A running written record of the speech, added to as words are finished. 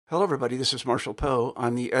Hello, everybody. This is Marshall Poe.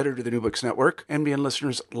 I'm the editor of the New Books Network. NBN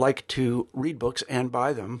listeners like to read books and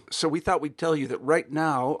buy them. So we thought we'd tell you that right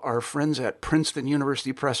now, our friends at Princeton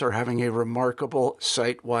University Press are having a remarkable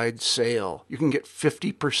site-wide sale. You can get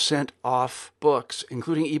 50% off books,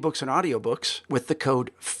 including ebooks and audiobooks, with the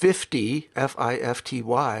code 50,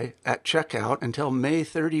 F-I-F-T-Y, at checkout until May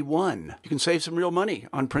 31. You can save some real money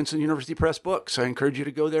on Princeton University Press books. I encourage you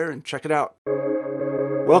to go there and check it out.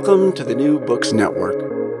 Welcome to the New Books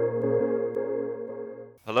Network.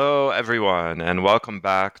 Hello, everyone, and welcome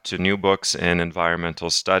back to New Books in Environmental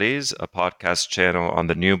Studies, a podcast channel on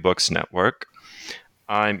the New Books Network.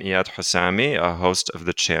 I'm Iyad Hossami, a host of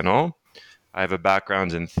the channel. I have a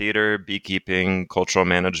background in theater, beekeeping, cultural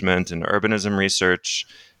management, and urbanism research,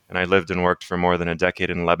 and I lived and worked for more than a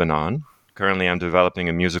decade in Lebanon. Currently, I'm developing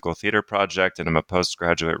a musical theater project, and I'm a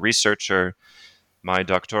postgraduate researcher. My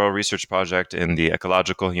doctoral research project in the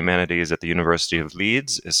ecological humanities at the University of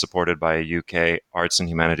Leeds is supported by a UK Arts and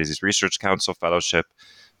Humanities Research Council fellowship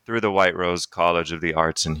through the White Rose College of the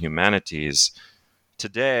Arts and Humanities.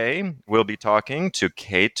 Today, we'll be talking to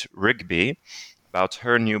Kate Rigby about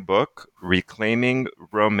her new book, Reclaiming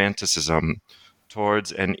Romanticism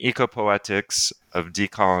Towards an Ecopoetics of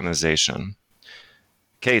Decolonization.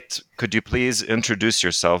 Kate, could you please introduce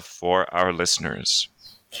yourself for our listeners?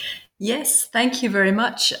 Yes, thank you very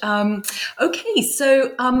much. I'm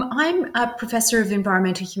a professor of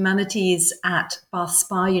environmental humanities at Bath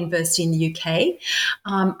Spa University in the UK.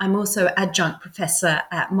 I'm also adjunct professor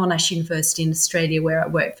at Monash University in Australia, where I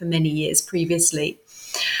worked for many years previously.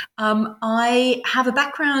 I have a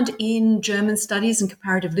background in German studies and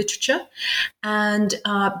comparative literature and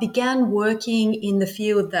began working in the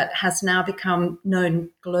field that has now become known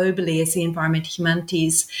globally as the environmental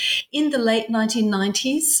humanities in the late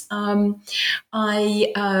 1990s.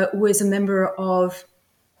 I was a member of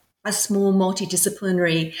a small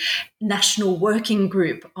multidisciplinary national working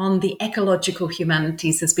group on the ecological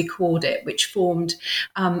humanities, as we called it, which formed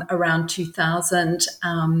around 2000.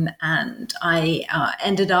 And I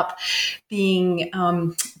ended up being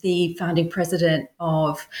the founding president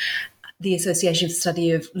of the Association for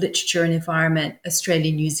Study of Literature and Environment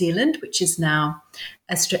Australia-New Zealand, which is now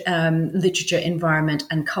Literature, Environment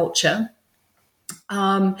and Culture.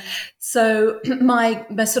 So my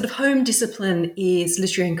sort of home discipline is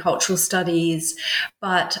literary and cultural studies,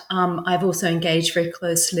 but I've also engaged very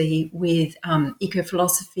closely with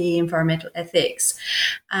eco-philosophy, environmental ethics,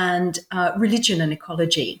 and religion and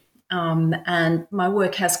ecology. And my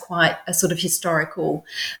work has quite a sort of historical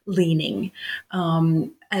leaning,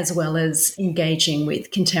 as well as engaging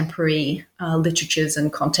with contemporary literatures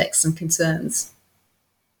and contexts and concerns.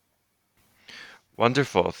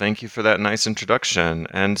 Wonderful. Thank you for that nice introduction.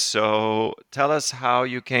 And so tell us how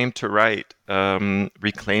you came to write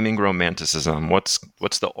Reclaiming Romanticism. What's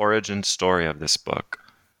the origin story of this book?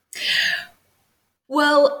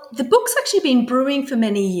 Well, the book's actually been brewing for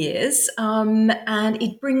many years, and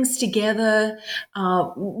it brings together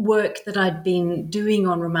work that I'd been doing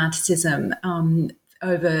on Romanticism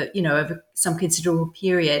over some considerable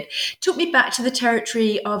period. Took me back to the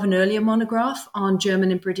territory of an earlier monograph on German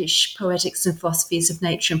and British poetics and philosophies of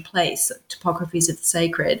nature and place, topographies of the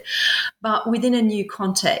sacred, but within a new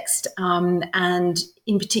context, and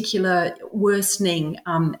in particular worsening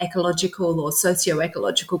ecological or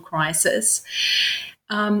socio-ecological crisis,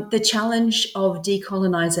 the challenge of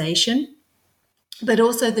decolonization, but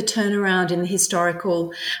also the turnaround in the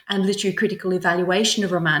historical and literary critical evaluation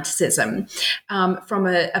of Romanticism, from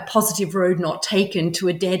a positive road not taken to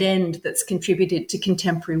a dead end that's contributed to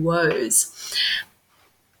contemporary woes.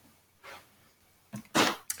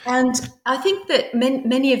 And I think that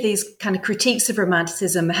many of these kind of critiques of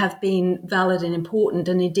Romanticism have been valid and important,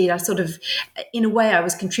 and indeed I sort of, in a way, I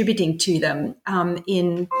was contributing to them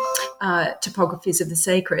in Topographies of the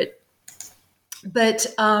Sacred. But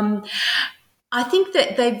I think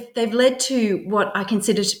that they've led to what I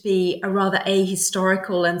consider to be a rather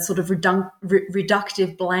ahistorical and sort of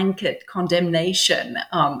reductive blanket condemnation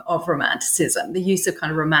of Romanticism, the use of kind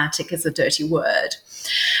of romantic as a dirty word.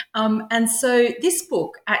 And so this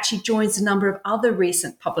book actually joins a number of other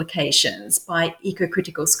recent publications by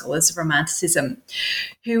eco-critical scholars of Romanticism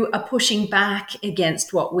who are pushing back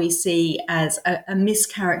against what we see as a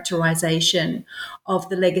mischaracterization of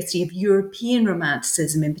the legacy of European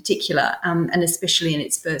Romanticism in particular, and especially in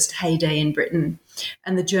its first heyday in Britain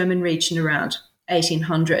and the German region around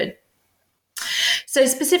 1800. So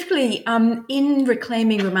specifically, in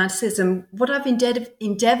Reclaiming Romanticism, what I've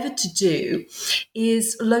endeavoured to do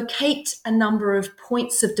is locate a number of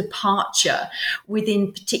points of departure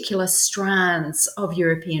within particular strands of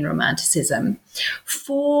European Romanticism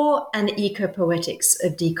for an eco-poetics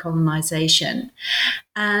of decolonisation.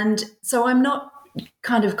 And so I'm not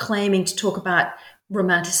kind of claiming to talk about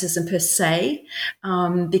Romanticism per se,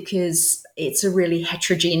 because it's a really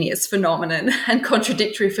heterogeneous phenomenon and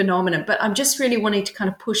contradictory phenomenon. But I'm just really wanting to kind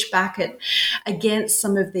of push back against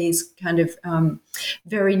some of these kind of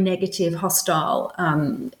very negative, hostile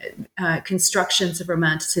constructions of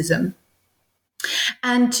Romanticism,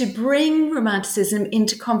 and to bring Romanticism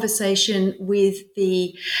into conversation with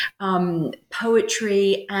the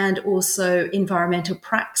poetry and also environmental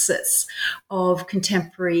praxis of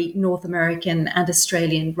contemporary North American and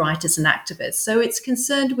Australian writers and activists. So it's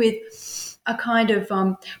concerned with a kind of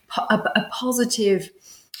a positive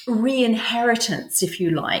re-inheritance, if you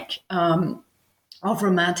like, of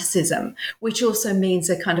Romanticism, which also means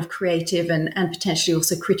a kind of creative and potentially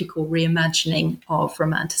also critical reimagining of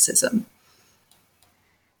Romanticism.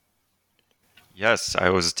 Yes, I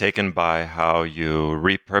was taken by how you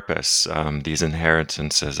repurpose these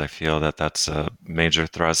inheritances. I feel that that's a major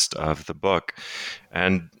thrust of the book.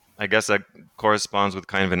 And I guess that corresponds with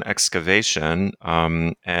kind of an excavation.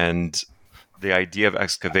 And the idea of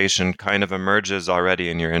excavation kind of emerges already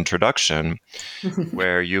in your introduction,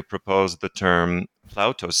 where you propose the term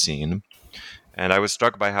Plauto'cene. And I was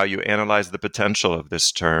struck by how you analyze the potential of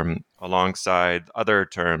this term alongside other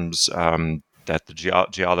terms that the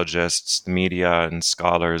geologists, the media, and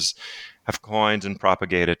scholars have coined and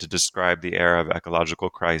propagated to describe the era of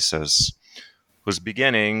ecological crisis, whose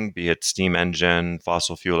beginning, be it steam engine,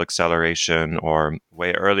 fossil fuel acceleration, or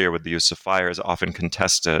way earlier with the use of fire, is often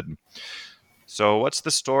contested. So what's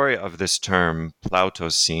the story of this term,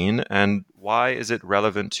 Plauto'cene, and why is it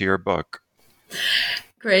relevant to your book?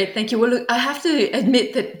 Great, thank you. Well, look, I have to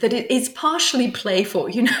admit that it is partially playful.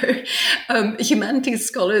 Humanities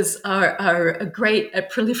scholars are great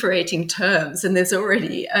at proliferating terms, and there's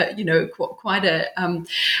already, quite a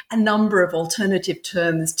number of alternative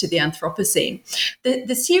terms to the Anthropocene.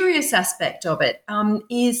 The serious aspect of it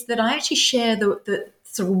is that I actually share the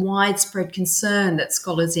sort of widespread concern that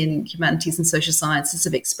scholars in humanities and social sciences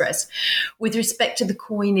have expressed with respect to the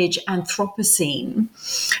coinage Anthropocene.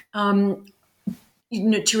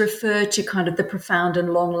 To refer to kind of the profound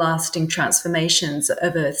and long-lasting transformations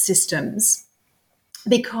of Earth systems,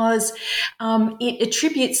 because it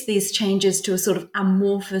attributes these changes to a sort of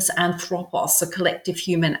amorphous anthropos, a collective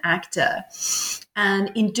human actor.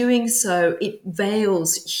 And in doing so, it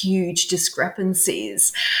veils huge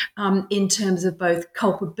discrepancies in terms of both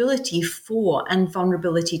culpability for and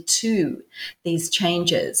vulnerability to these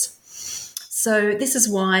changes. So this is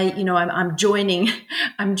why, I'm joining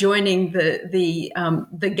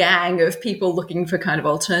the gang of people looking for kind of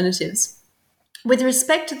alternatives. With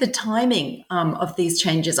respect to the timing of these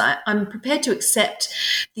changes, I'm prepared to accept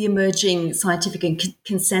the emerging scientific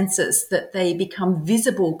consensus that they become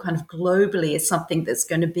visible kind of globally as something that's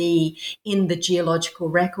going to be in the geological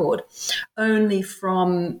record only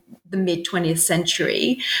from the mid-20th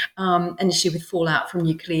century, initially with fallout from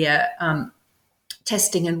nuclear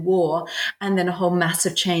testing and war, and then a whole mass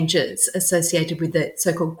of changes associated with the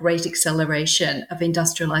so-called Great Acceleration of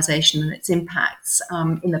industrialization and its impacts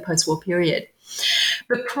in the post-war period.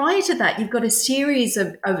 But prior to that, you've got a series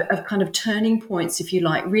of kind of turning points, if you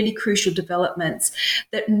like, really crucial developments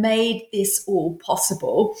that made this all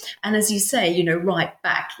possible. And as you say, right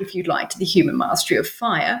back, if you'd like, to the human mastery of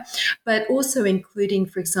fire, but also including,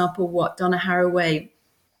 for example, what Donna Haraway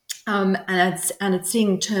and it's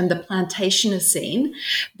being termed the Plantationocene,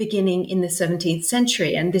 beginning in the 17th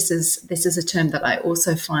century. And this is a term that I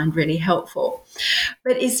also find really helpful.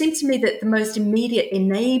 But it seems to me that the most immediate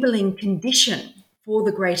enabling condition for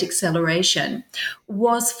the Great Acceleration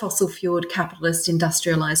was fossil-fueled capitalist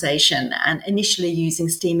industrialization, and initially using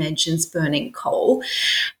steam engines burning coal,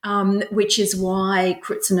 which is why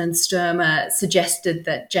Crutzen and Sturmer suggested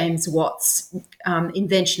that James Watt's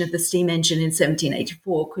invention of the steam engine in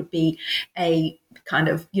 1784 could be a kind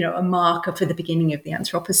of, a marker for the beginning of the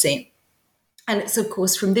Anthropocene. And it's, of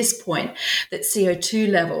course, from this point that CO2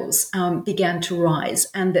 levels began to rise,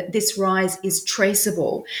 and that this rise is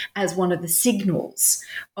traceable as one of the signals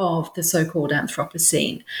of the so-called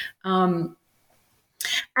Anthropocene. And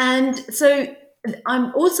so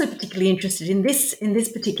I'm also particularly interested in this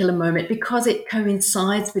particular moment because it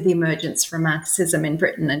coincides with the emergence of Romanticism in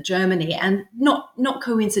Britain and Germany, and not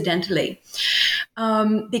coincidentally.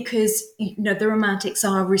 because the Romantics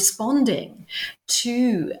are responding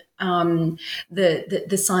to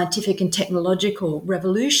the scientific and technological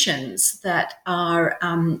revolutions that are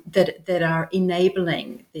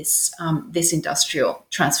enabling this industrial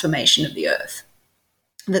transformation of the earth.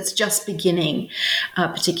 That's just beginning,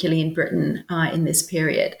 particularly in Britain in this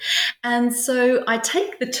period. And so I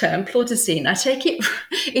take the term Plautusine,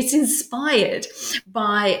 it's inspired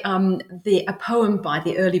by a poem by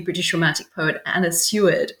the early British Romantic poet Anna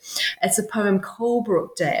Seward. It's a poem,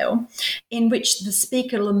 Coalbrookdale, in which the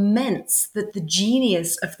speaker laments that the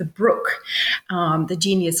genius of the brook, the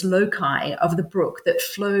genius loci of the brook that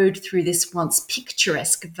flowed through this once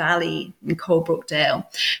picturesque valley in Coalbrookdale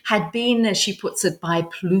had been, as she puts it, by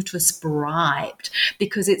Plutus bribed,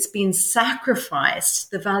 because it's been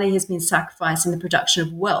sacrificed. The valley has been sacrificed in the production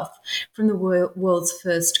of wealth from the world's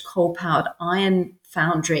first coal-powered iron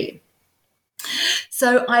foundry.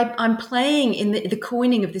 So I'm playing in the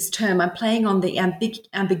coining of this term, I'm playing on the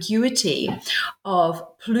ambiguity of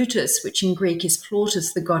Plutus, which in Greek is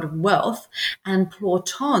Plautus, the god of wealth, and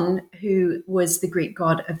Plauton, who was the Greek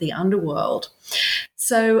god of the underworld.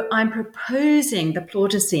 So I'm proposing the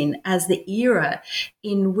Plautusine as the era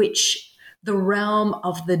in which the realm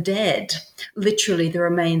of the dead, literally the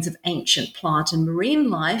remains of ancient plant and marine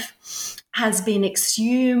life, has been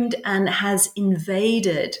exhumed and has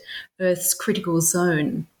invaded Earth's critical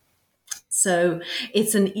zone. So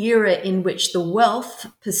it's an era in which the wealth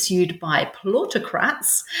pursued by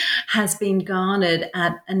plutocrats has been garnered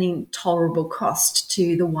at an intolerable cost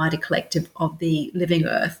to the wider collective of the living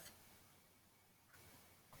Earth.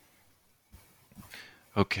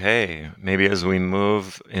 Okay, maybe as we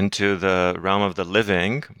move into the realm of the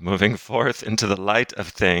living, moving forth into the light of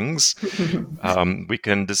things, we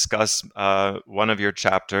can discuss one of your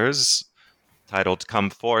chapters titled Come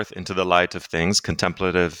Forth into the Light of Things,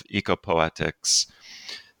 Contemplative Ecopoetics.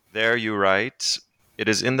 There you write, "It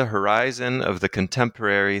is in the horizon of the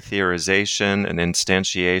contemporary theorization and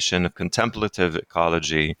instantiation of contemplative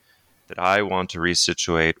ecology that I want to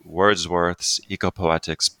resituate Wordsworth's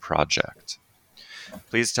Ecopoetics project."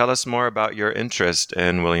 Please tell us more about your interest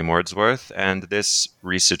in William Wordsworth and this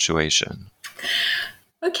resituation.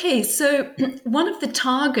 Okay, so one of the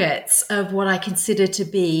targets of what I consider to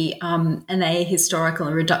be an ahistorical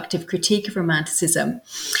and reductive critique of Romanticism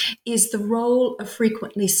is the role of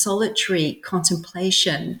frequently solitary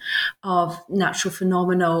contemplation of natural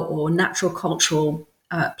phenomena or natural cultural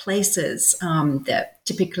places. They're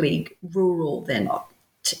typically rural, they're not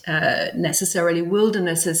necessarily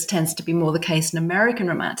wilderness, as tends to be more the case in American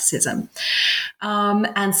Romanticism,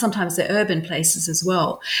 and sometimes they're urban places as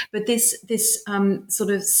well. But this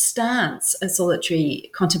sort of stance of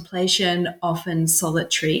solitary contemplation, often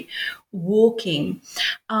solitary walking,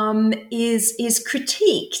 is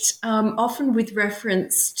critiqued, often with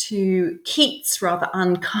reference to Keats' rather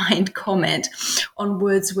unkind comment on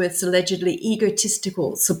Wordsworth's allegedly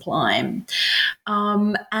egotistical sublime.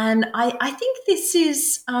 And I think this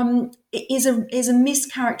is a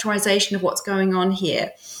mischaracterization of what's going on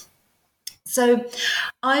here. So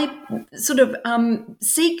I sort of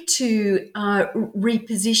seek to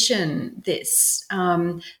reposition this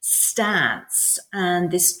stance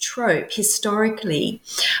and this trope historically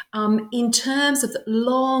in terms of the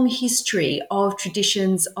long history of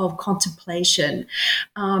traditions of contemplation,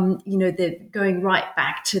 going right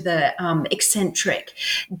back to the eccentric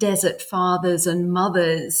desert fathers and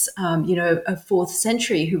mothers, of 4th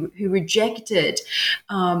century who rejected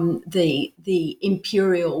the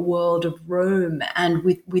imperial world of Rome and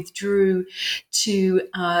withdrew to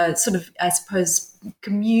sort of, I suppose,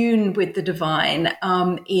 commune with the divine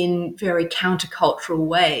in very countercultural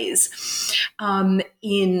ways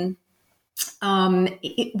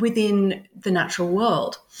within the natural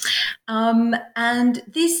world. And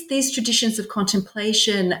these traditions of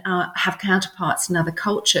contemplation have counterparts in other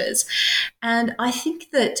cultures. And I think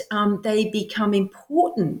that they become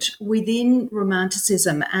important within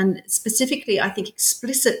Romanticism, and specifically, I think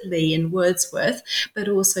explicitly in Wordsworth, but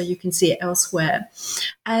also you can see it elsewhere,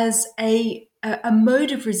 as a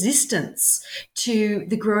mode of resistance to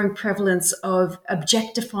the growing prevalence of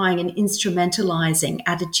objectifying and instrumentalizing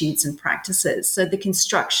attitudes and practices. So the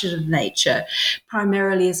construction of nature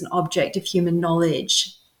primarily as an object of human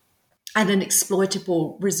knowledge and an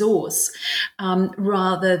exploitable resource,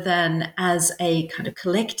 rather than as a kind of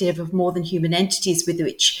collective of more than human entities with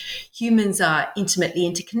which humans are intimately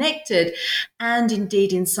interconnected, and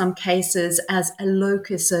indeed in some cases as a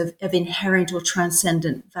locus of inherent or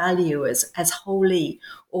transcendent value, as holy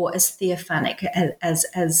or as theophanic, as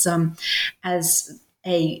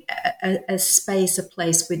a space, a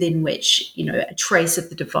place within which, a trace of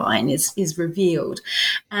the divine is revealed.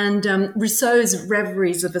 And Rousseau's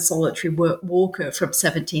Reveries of a Solitary Walker from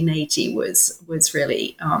 1780 was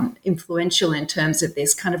really influential in terms of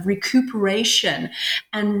this kind of recuperation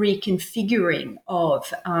and reconfiguring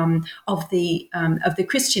of the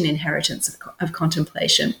Christian inheritance of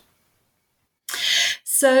contemplation.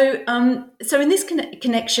 So in this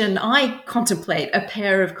connection, I contemplate a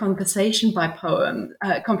pair of conversation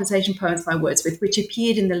poems by Wordsworth, which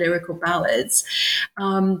appeared in the Lyrical Ballads,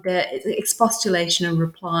 the Expostulation and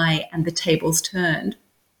Reply and The Tables Turned.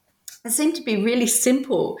 They seem to be really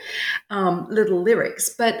simple little lyrics,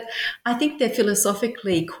 but I think they're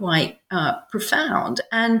philosophically quite profound,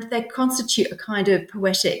 and they constitute a kind of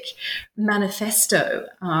poetic manifesto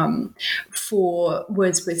for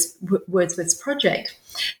Wordsworth's project.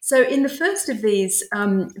 So in the first of these,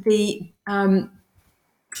 the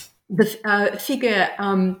figure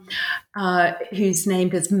who's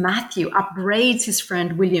named as Matthew upbraids his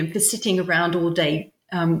friend William for sitting around all day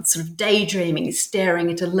sort of daydreaming,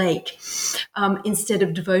 staring at a lake, instead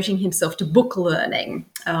of devoting himself to book learning,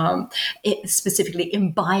 specifically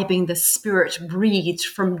imbibing the spirit breathed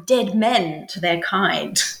from dead men to their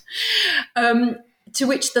kind. To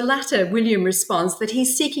which the latter, William, responds that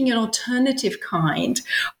he's seeking an alternative kind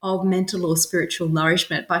of mental or spiritual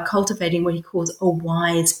nourishment by cultivating what he calls a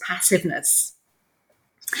wise passiveness.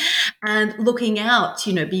 And looking out,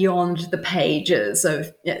 beyond the pages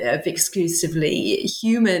of exclusively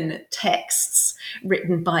human texts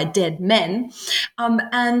written by dead men,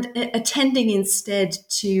 and attending instead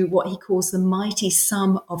to what he calls the mighty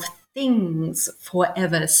sum of things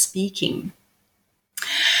forever speaking.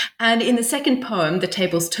 And in the second poem, The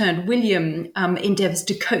Tables Turned, William endeavours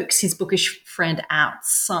to coax his bookish friend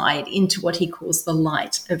outside into what he calls the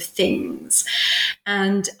light of things.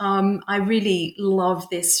 And I really love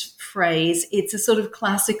this phrase. It's a sort of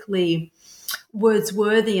classically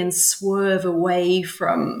Wordsworthian swerve away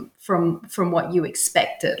from what you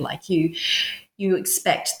expected, like you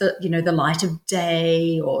expect the light of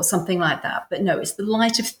day or something like that. But no, it's the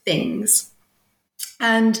light of things.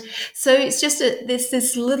 And so it's just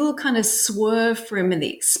this little kind of swerve from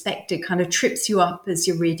the expected, kind of trips you up as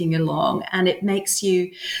you're reading along, and it makes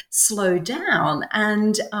you slow down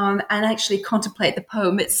and actually contemplate the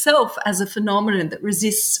poem itself as a phenomenon that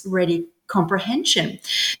resists ready comprehension,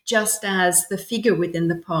 just as the figure within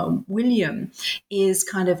the poem, William, is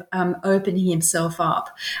kind of opening himself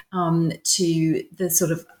up to the sort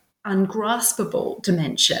of ungraspable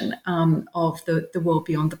dimension of the world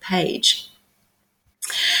beyond the page.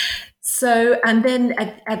 So, and then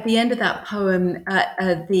at the end of that poem,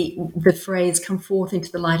 the phrase "come forth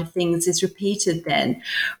into the light of things" is repeated then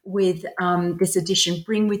with this addition: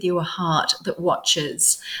 "Bring with you a heart that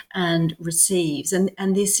watches and receives."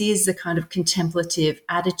 And this is the kind of contemplative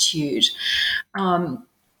attitude,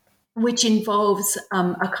 which involves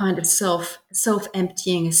a kind of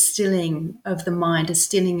self-emptying, a stilling of the mind, a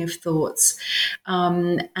stilling of thoughts,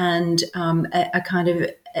 and a kind of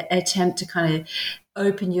attempt to kind of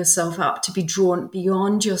open yourself up, to be drawn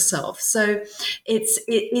beyond yourself. So it's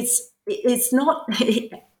not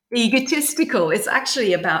egotistical. It's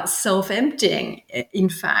actually about self-emptying, in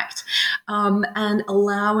fact, and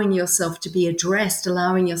allowing yourself to be addressed,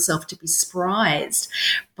 allowing yourself to be surprised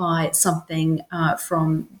by something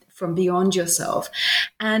from beyond yourself.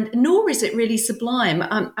 And nor is it really sublime.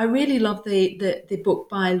 I really love the book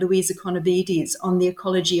by Louisa Konovides on the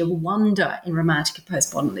ecology of wonder in Romantic and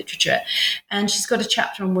postmodern literature. And she's got a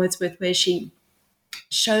chapter on Wordsworth where she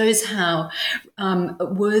shows how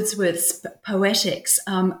Wordsworth's poetics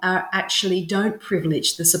actually don't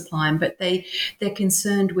privilege the sublime, but they're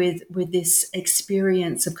concerned with this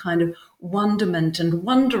experience of kind of wonderment and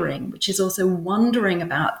wondering, which is also wondering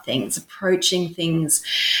about things, approaching things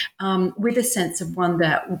with a sense of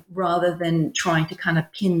wonder rather than trying to kind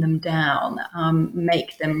of pin them down,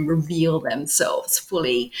 make them reveal themselves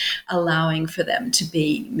fully, allowing for them to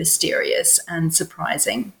be mysterious and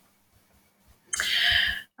surprising.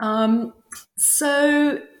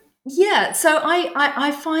 So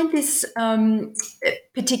I find this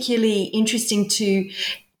particularly interesting to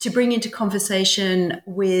bring into conversation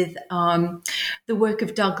with the work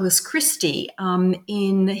of Douglas Christie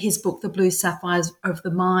in his book, The Blue Sapphires of the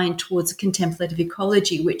Mind Towards a Contemplative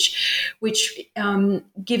Ecology, which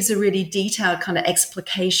gives a really detailed kind of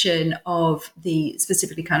explication of the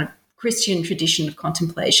specifically kind of Christian tradition of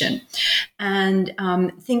contemplation, and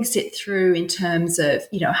thinks it through in terms of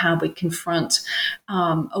how we confront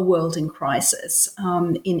a world in crisis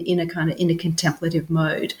in a contemplative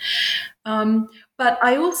mode. But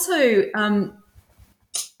I also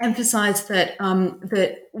emphasize that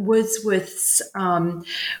that Wordsworth's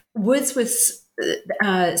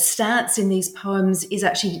stance in these poems is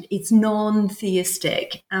actually, it's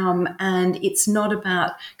non-theistic, and it's not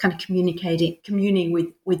about kind of communing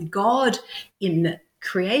with God in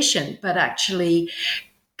creation, but actually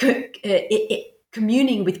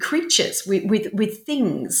communing with creatures, with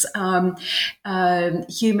things,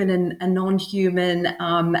 human and non-human,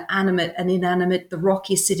 animate and inanimate. The rock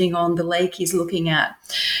he's sitting on, the lake he's looking at.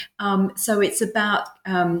 So it's about,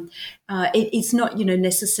 it's not,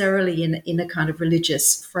 necessarily in a kind of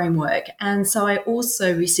religious framework. And so I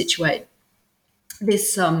also resituate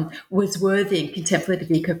this Wordsworthian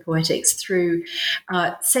contemplative eco-poetics through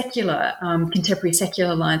secular, contemporary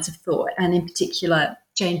secular lines of thought, and in particular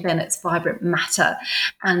Jane Bennett's vibrant matter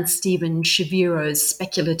and Stephen Shaviro's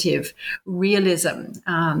speculative realism,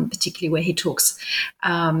 particularly where he talks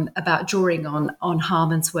about drawing on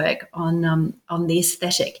Harman's work on the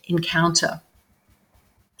aesthetic encounter.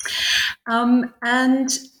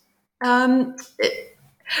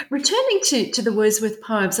 Returning to the Wordsworth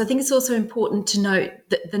poems, I think it's also important to note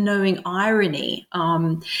that the knowing irony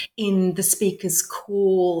in the speaker's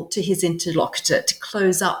call to his interlocutor to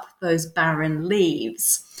close up those barren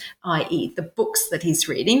leaves, i.e. the books that he's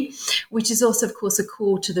reading, which is also, of course, a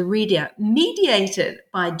call to the reader mediated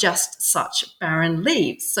by just such barren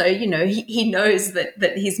leaves. So, he knows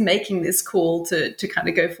that he's making this call to kind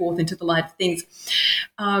of go forth into the light of things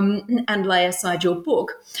and lay aside your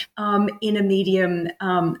book in a medium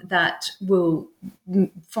that will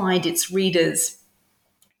find its readers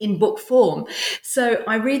in book form. So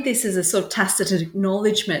I read this as a sort of tacit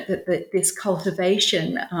acknowledgement that this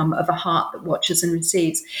cultivation of a heart that watches and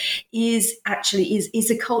receives is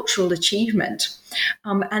a cultural achievement.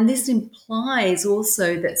 And this implies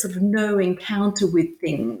also that sort of no encounter with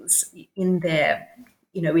things in their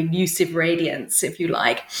elusive radiance, if you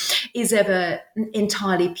like, is ever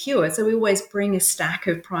entirely pure. So we always bring a stack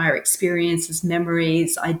of prior experiences,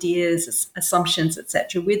 memories, ideas, assumptions,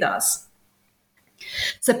 etc. with us.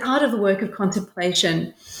 So part of the work of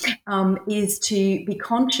contemplation is to be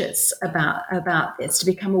conscious about this, to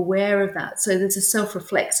become aware of that. So there's a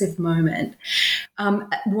self-reflexive moment,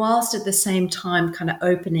 whilst at the same time kind of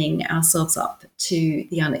opening ourselves up to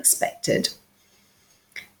the unexpected.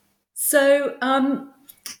 So,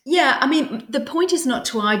 the point is not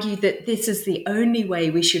to argue that this is the only way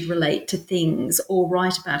we should relate to things or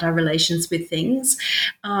write about our relations with things.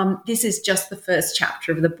 This is just the first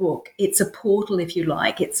chapter of the book. It's a portal, if you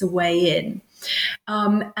like. It's a way in.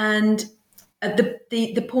 And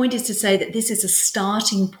the point is to say that this is a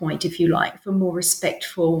starting point, if you like, for more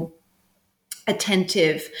respectful,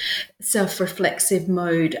 attentive, self-reflexive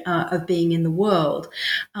mode of being in the world,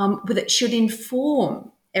 but it should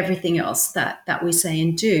inform everything else that we say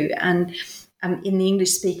and do. And in the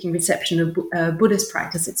English-speaking reception of Buddhist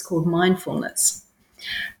practice, it's called mindfulness.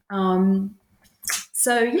 That's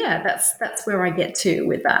where I get to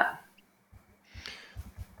with that.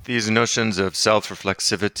 These notions of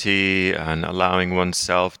self-reflexivity and allowing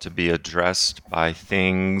oneself to be addressed by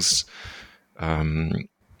things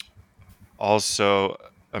also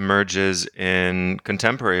emerges in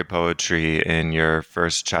contemporary poetry in your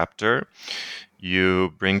first chapter.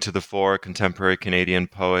 You bring to the fore contemporary Canadian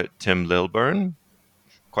poet Tim Lilburn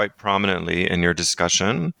quite prominently in your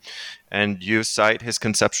discussion, and you cite his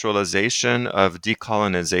conceptualization of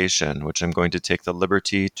decolonization, which I'm going to take the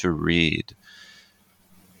liberty to read.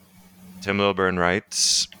 Tim Lilburn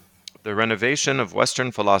writes, "The renovation of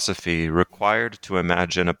Western philosophy required to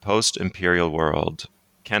imagine a post-imperial world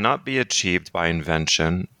cannot be achieved by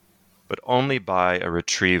invention, but only by a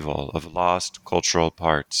retrieval of lost cultural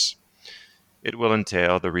parts. It will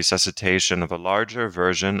entail the resuscitation of a larger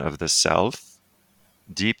version of the self,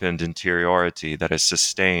 deepened interiority that is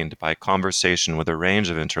sustained by conversation with a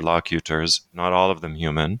range of interlocutors, not all of them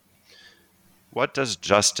human. What does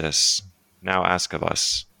justice now ask of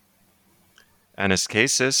us? An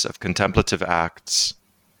ascesis of contemplative acts,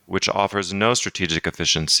 which offers no strategic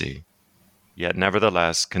efficiency, yet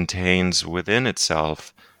nevertheless contains within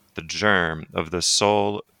itself the germ of the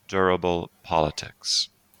sole durable politics."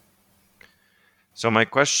 So my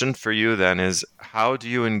question for you then is, how do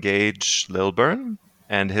you engage Lilburn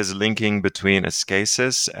and his linking between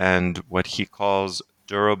ascesis and what he calls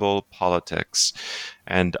durable politics?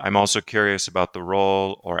 And I'm also curious about the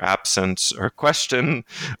role or absence or question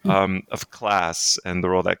of class and the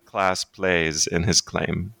role that class plays in his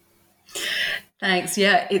claim. Thanks.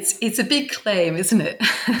 Yeah, it's a big claim, isn't it?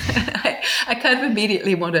 I kind of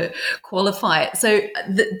immediately want to qualify it. So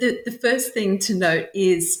the first thing to note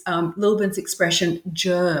is Lilburn's expression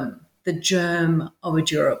germ. the germ of a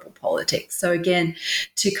durable politics. So again,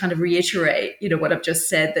 to kind of reiterate, what I've just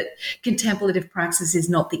said, that contemplative praxis is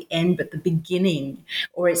not the end, but the beginning,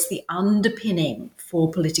 or it's the underpinning for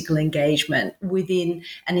political engagement within,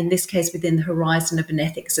 and in this case, within the horizon of an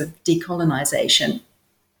ethics of decolonization.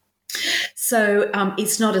 So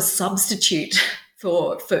it's not a substitute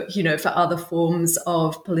for other forms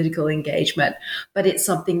of political engagement, but it's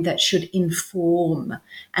something that should inform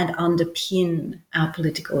and underpin our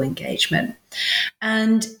political engagement.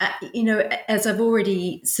 And, as I've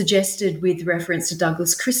already suggested with reference to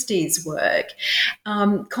Douglas Christie's work,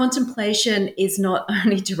 contemplation is not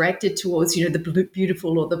only directed towards, the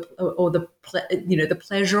beautiful or the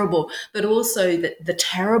pleasurable, but also the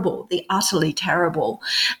terrible, the utterly terrible.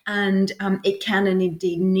 And it can and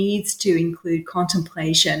indeed needs to include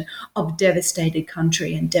contemplation of devastated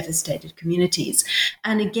country and devastated communities.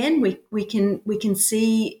 And again, we can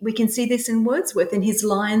see this in Wordsworth in his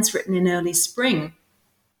lines written in early spring,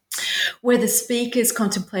 where the speaker's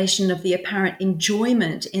contemplation of the apparent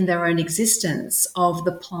enjoyment in their own existence of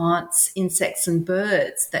the plants, insects, and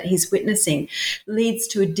birds that he's witnessing leads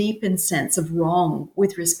to a deepened sense of wrong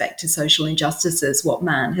with respect to social injustices, what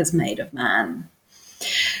man has made of man.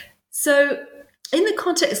 So, in the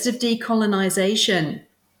context of decolonization,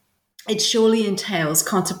 it surely entails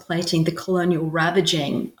contemplating the colonial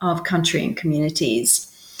ravaging of country and communities.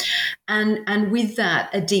 And with that,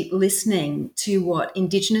 a deep listening to what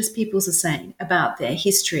Indigenous peoples are saying about their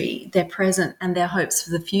history, their present, and their hopes for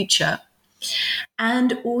the future.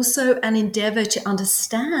 And also an endeavour to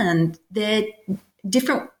understand their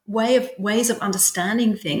different ways of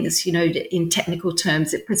understanding things, in technical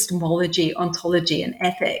terms, epistemology, ontology, and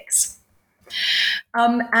ethics.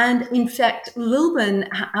 And in fact, Lilburn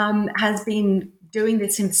has been doing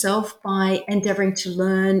this himself by endeavouring to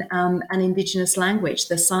learn an Indigenous language,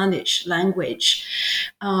 the Saanich language,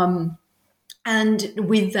 and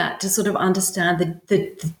with that to sort of understand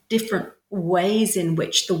the different ways in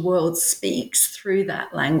which the world speaks through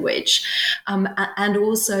that language, and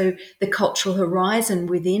also the cultural horizon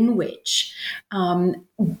within which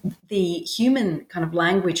the human kind of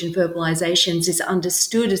language and verbalizations is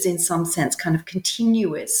understood as in some sense kind of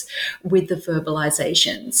continuous with the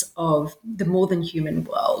verbalizations of the more than human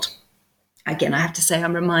world. Again, I have to say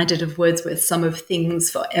I'm reminded of Wordsworth's Some of Things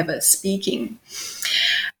Forever Speaking.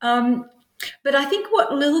 But I think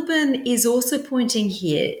what Lilburn is also pointing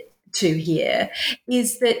here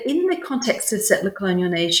is that in the context of settler colonial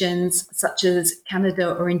nations such as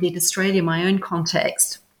Canada or indeed Australia, my own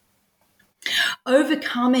context,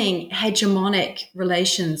 overcoming hegemonic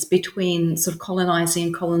relations between sort of colonizing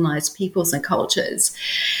and colonized peoples and cultures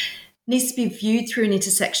needs to be viewed through an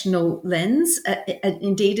intersectional lens,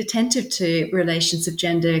 indeed attentive to relations of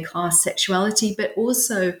gender, class, sexuality, but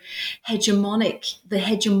also the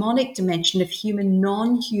hegemonic dimension of human,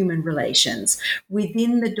 non-human relations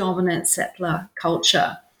within the dominant settler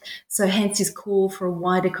culture. So hence his call for a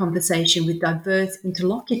wider conversation with diverse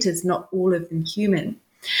interlocutors, not all of them human.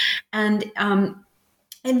 And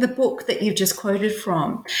in the book that you've just quoted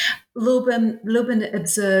from, Lilburn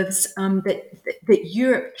observes that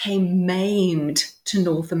Europe came maimed to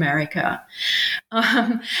North America.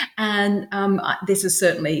 And this is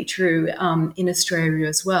certainly true in Australia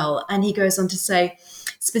as well. And he goes on to say,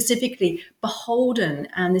 specifically, beholden,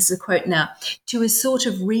 and this is a quote now, to a sort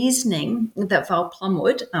of reasoning that Val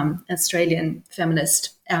Plumwood, Australian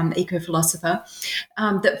feminist eco-philosopher,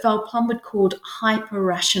 that Val Plumwood called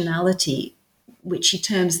hyper-rationality, which he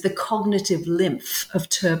terms the cognitive lymph of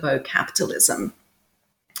turbo-capitalism.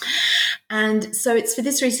 And so it's for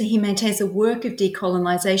this reason he maintains the work of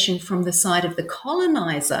decolonization from the side of the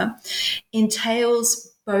colonizer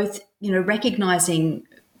entails both, recognizing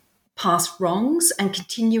past wrongs and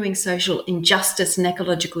continuing social injustice and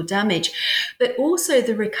ecological damage, but also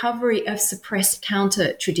the recovery of suppressed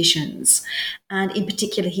counter traditions. And in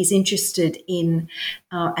particular, he's interested in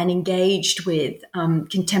and engaged with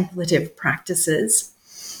contemplative practices.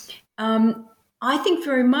 I think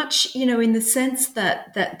very much, in the sense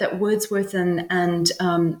that Wordsworth and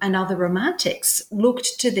other romantics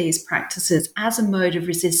looked to these practices as a mode of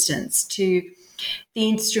resistance to the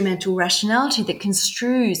instrumental rationality that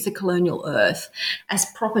construes the colonial earth as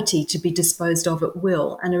property to be disposed of at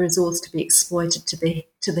will and a resource to be exploited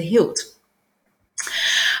to the hilt.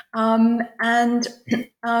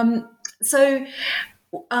 So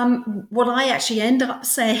what I actually end up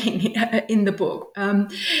saying in the book,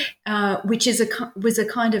 which was a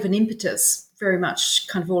kind of an impetus very much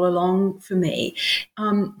kind of all along for me,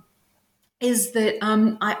 is that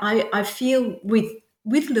I feel with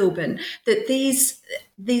Lilburn that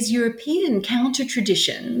these European counter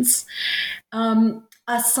traditions are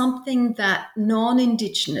are something that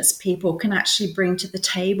non-Indigenous people can actually bring to the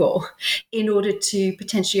table in order to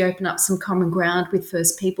potentially open up some common ground with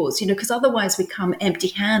First Peoples, because otherwise we come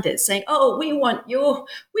empty-handed saying, oh, we want your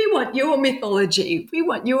mythology, we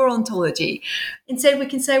want your ontology. Instead, we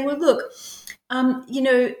can say, well, look,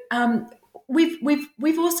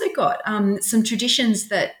 we've also got some traditions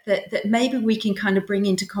that maybe we can kind of bring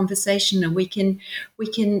into conversation, and we can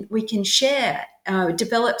share,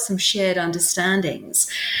 develop some shared understandings,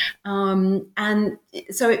 and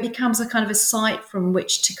so it becomes a kind of a site from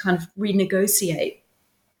which to kind of renegotiate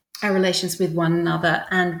our relations with one another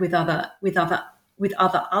and with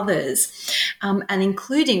others, and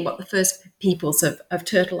including what the First Peoples of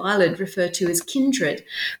Turtle Island refer to as kindred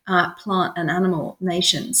plant and animal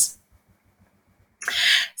nations.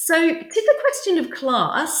 So, to the question of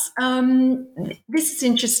class, this is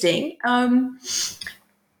interesting.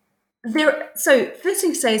 So, first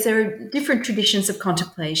thing to say is there are different traditions of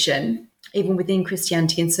contemplation, even within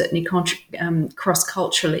Christianity, and certainly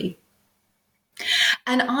cross-culturally.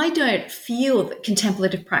 And I don't feel that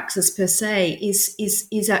contemplative praxis per se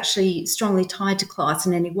is actually strongly tied to class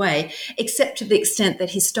in any way, except to the extent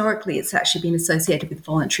that historically it's actually been associated with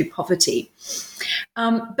voluntary poverty.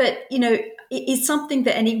 But, it's something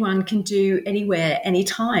that anyone can do anywhere,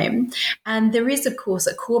 anytime. And there is, of course,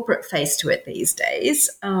 a corporate face to it these days.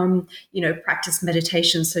 Practice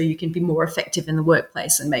meditation so you can be more effective in the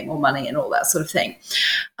workplace and make more money and all that sort of thing.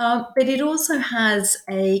 But it also has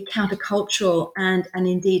a countercultural and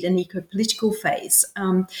indeed an eco-political face.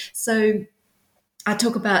 So I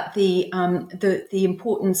talk about the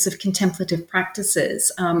importance of contemplative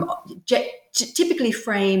practices, typically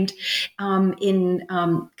framed in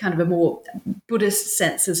kind of a more Buddhist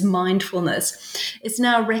sense as mindfulness. It's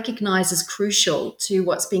now recognized as crucial to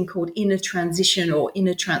what's being called inner transition or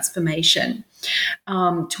inner transformation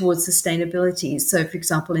towards sustainability. So, for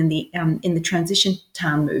example, in the Transition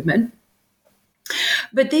Town movement.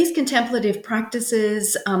 But these contemplative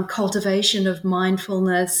practices, cultivation of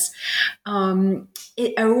mindfulness,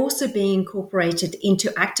 are also being incorporated into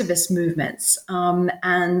activist movements.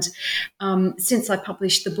 And since I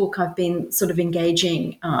published the book, I've been sort of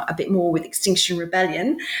engaging a bit more with Extinction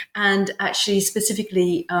Rebellion, and actually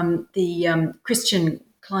specifically the Christian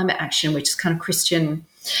Climate Action, which is kind of Christian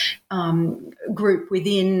group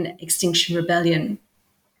within Extinction Rebellion,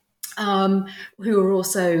 who are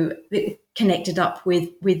also connected up with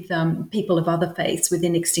people of other faiths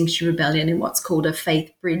within Extinction Rebellion in what's called a faith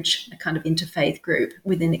bridge, a kind of interfaith group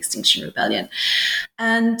within Extinction Rebellion.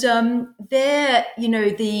 And there,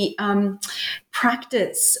 the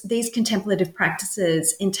practice, these contemplative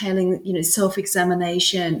practices entailing,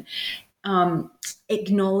 self-examination,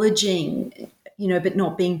 acknowledging, but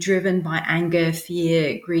not being driven by anger,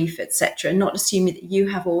 fear, grief, etc. Not assuming that you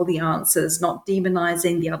have all the answers, not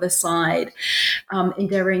demonizing the other side,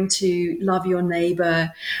 endeavoring to love your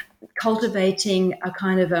neighbor, cultivating a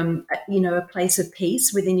kind of, a place of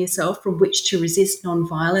peace within yourself from which to resist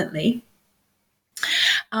non-violently.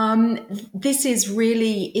 This is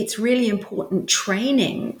it's really important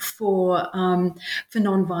training for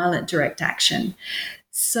non-violent direct action.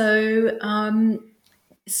 So,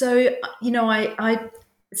 I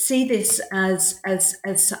see this as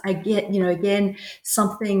I get, again,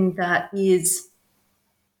 something that is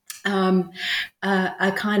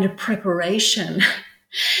a kind of preparation,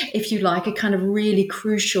 if you like, a kind of really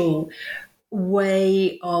crucial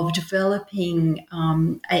way of developing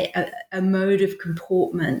a mode of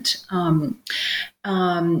comportment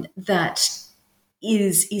that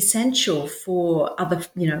is essential for other,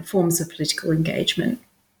 forms of political engagement.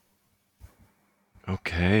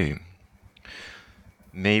 Okay.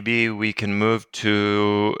 Maybe we can move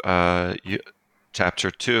to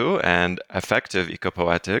chapter 2 and effective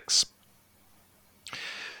ecopoetics.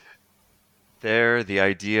 There, the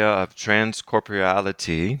idea of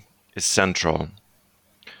transcorporeality is central.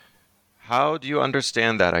 How do you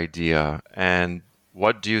understand that idea, and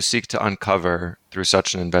what do you seek to uncover through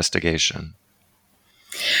such an investigation?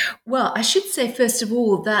 Well, I should say, first of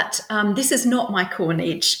all, that this is not my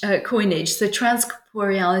coinage. So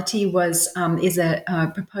transcorporeality is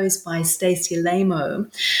proposed by Stacey Lamo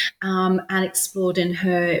and explored in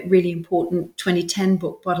her really important 2010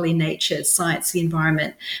 book, Bodily Nature, Science, the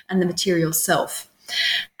Environment, and the Material Self.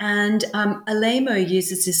 And Alamo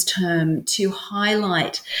uses this term to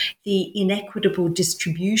highlight the inequitable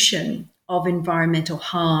distribution of environmental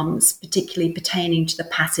harms, particularly pertaining to the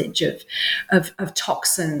passage of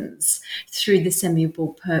toxins through the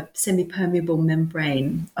semi-permeable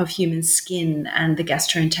membrane of human skin and the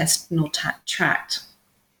gastrointestinal tract.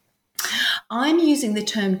 I'm using the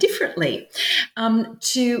term differently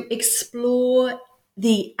to explore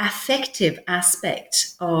the affective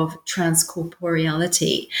aspect of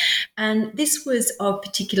transcorporeality. And this was of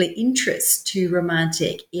particular interest to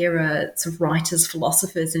Romantic era sort of writers,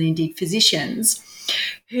 philosophers, and indeed physicians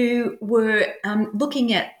who were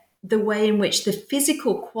looking at the way in which the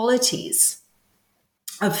physical qualities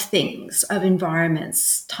of things, of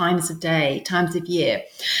environments, times of day, times of year,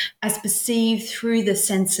 as perceived through the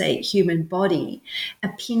sensate human body,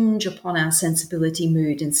 impinge upon our sensibility,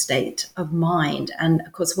 mood, and state of mind. And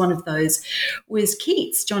of course, one of those was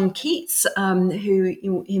Keats, John Keats,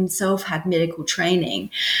 who himself had medical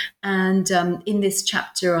training. And in this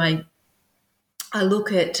chapter, I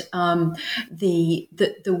look at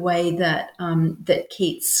the way that that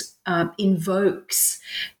Keats invokes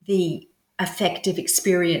the affective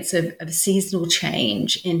experience of seasonal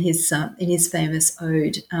change in his famous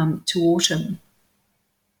ode to autumn.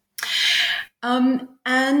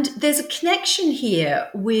 And there's a connection here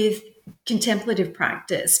with contemplative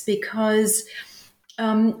practice because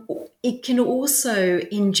it can also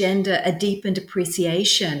engender a deepened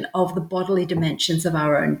appreciation of the bodily dimensions of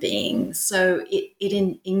our own being. So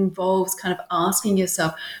it involves kind of asking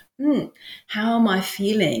yourself, how am I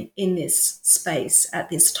feeling in this space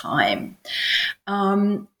at this time?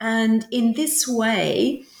 And in this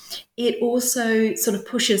way, it also sort of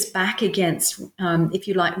pushes back against, if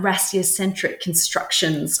you like, ratiocentric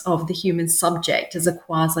constructions of the human subject as a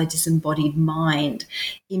quasi-disembodied mind,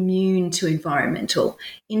 immune to environmental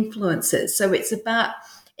influences. So it's about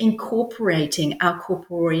incorporating our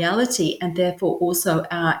corporeality and therefore also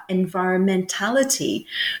our environmentality,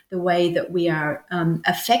 the way that we are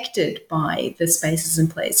affected by the spaces and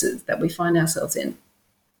places that we find ourselves in,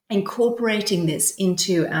 incorporating this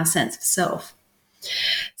into our sense of self.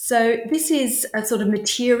 So this is a sort of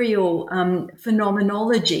material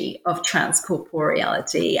phenomenology of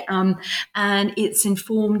transcorporeality, and it's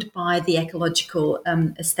informed by the ecological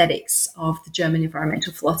aesthetics of the German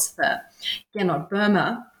environmental philosopher Gernot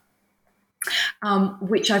Böhmer,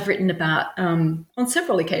 which I've written about on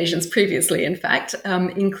several occasions previously, in fact,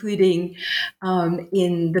 including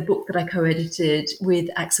in the book that I co-edited with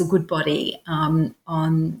Axel Goodbody on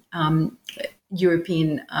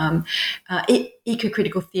European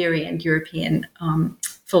eco-critical theory and European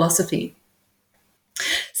philosophy.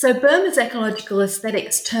 So Böhmer's ecological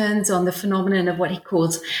aesthetics turns on the phenomenon of what he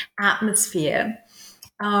calls atmosphere,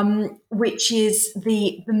 which is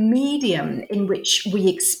the medium in which we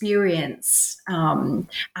experience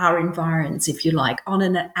our environs, if you like, on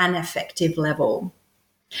an affective level.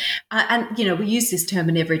 And, you know, we use this term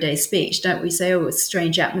in everyday speech, don't we? Say, oh, it's a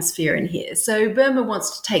strange atmosphere in here. So Böhmer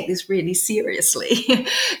wants to take this really seriously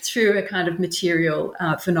through a kind of material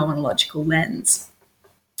phenomenological lens.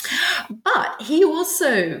 But he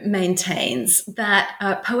also maintains that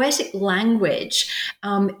poetic language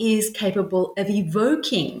is capable of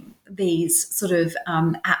evoking these sort of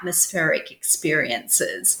atmospheric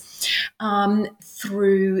experiences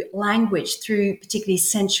through language, through particularly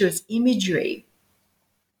sensuous imagery,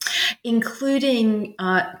 including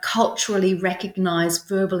culturally recognized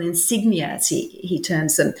verbal insignia, as he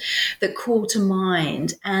terms them, that call to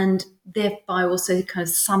mind and thereby also kind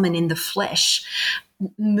of summon in the flesh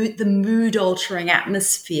the mood-altering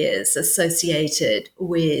atmospheres associated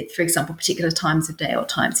with, for example, particular times of day or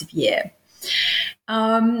times of year.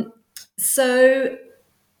 So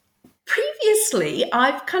previously,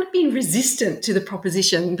 I've kind of been resistant to the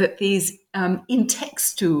proposition that these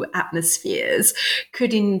in-textu atmospheres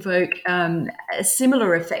could invoke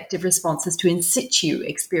similar effective responses to in-situ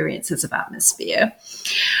experiences of atmosphere.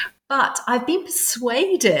 But I've been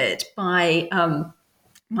persuaded by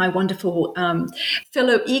my wonderful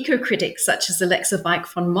fellow eco-critics such as Alexa Wijk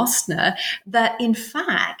von Mostner that, in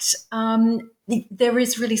fact, there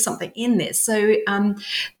is really something in this. So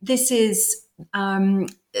this is...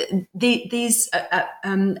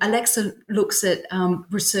 Alexa looks at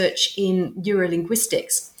research in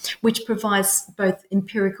neurolinguistics, which provides both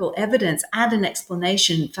empirical evidence and an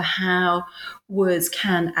explanation for how words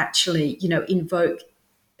can actually, you know, invoke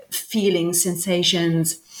feelings,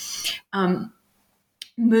 sensations,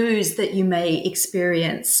 moods that you may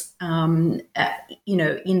experience, you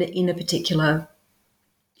know, in a particular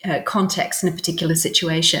context, in a particular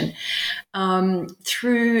situation,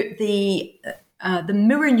 through the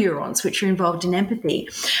mirror neurons, which are involved in empathy.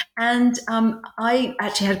 And I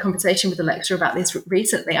actually had a conversation with a lecturer about this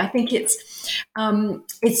recently. I think I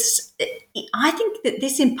think that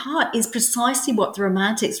this in part is precisely what the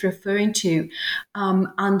Romantics are referring to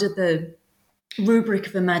under the rubric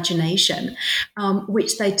of imagination,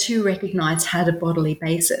 which they too recognise had a bodily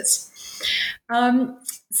basis.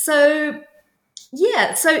 So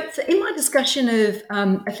Yeah, so in my discussion of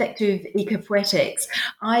effective ecopoetics,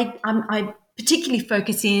 I particularly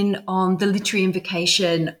focus in on the literary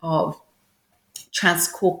invocation of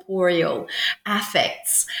transcorporeal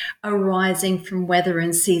affects arising from weather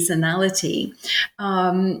and seasonality.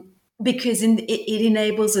 Because it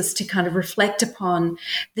enables us to kind of reflect upon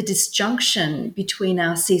the disjunction between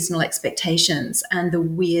our seasonal expectations and the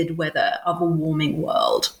weird weather of a warming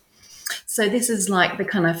world. So this is like the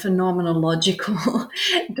kind of phenomenological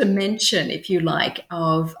dimension, if you like,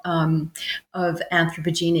 of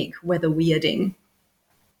anthropogenic weather weirding.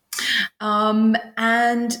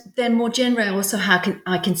 And then more generally, also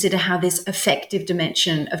I consider how this affective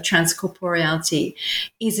dimension of transcorporeality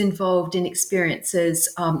is involved in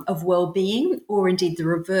experiences of well-being, or indeed the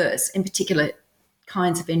reverse, in particular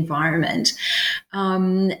kinds of environment.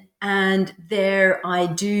 And there I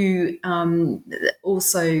do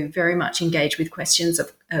also very much engage with questions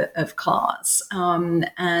of class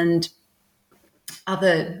and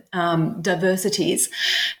other diversities,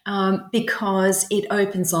 because it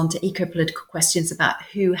opens on to eco-political questions about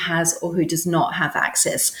who has or who does not have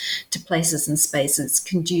access to places and spaces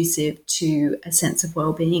conducive to a sense of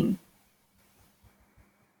well-being.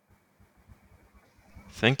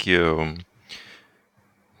 Thank you.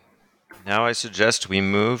 Now I suggest we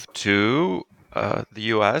move to the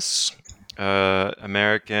U.S.,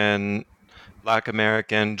 American, Black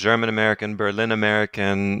American, German American, Berlin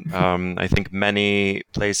American. I think many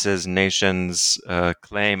places, nations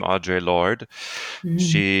claim Audre Lorde.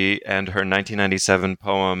 She and her 1997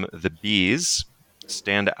 poem, The Bees,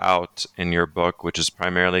 stand out in your book, which is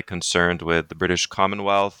primarily concerned with the British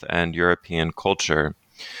Commonwealth and European culture.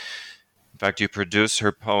 In fact, you produce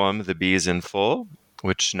her poem, The Bees, in full,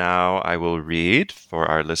 which now I will read for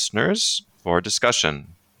our listeners for discussion.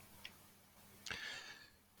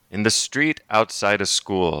 In the street outside a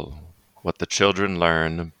school, what the children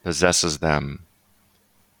learn possesses them.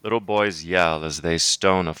 Little boys yell as they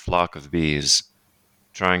stone a flock of bees,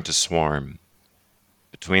 trying to swarm.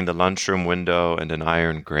 Between the lunchroom window and an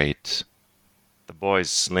iron grate, the boys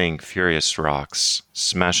sling furious rocks,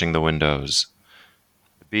 smashing the windows.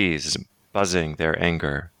 The bees, buzzing their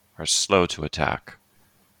anger, are slow to attack.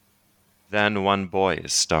 Then one boy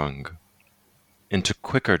is stung into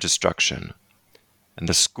quicker destruction, and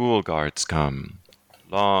the school guards come,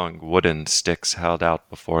 long wooden sticks held out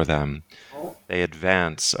before them. They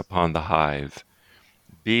advance upon the hive,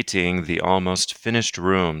 beating the almost finished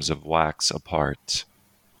rooms of wax apart,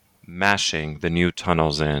 mashing the new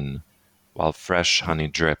tunnels in, while fresh honey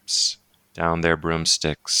drips down their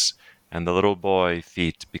broomsticks, and the little boy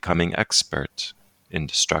feet becoming expert in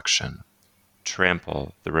destruction,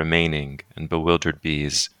 trample the remaining and bewildered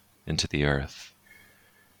bees into the earth.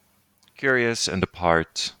 Curious and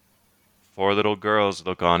apart, 4 little girls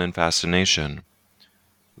look on in fascination,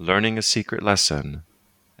 learning a secret lesson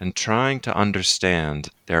and trying to understand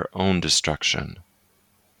their own destruction.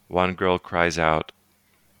 One girl cries out,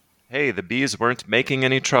 "Hey, the bees weren't making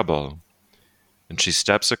any trouble," and she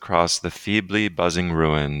steps across the feebly buzzing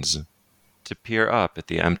ruins to peer up at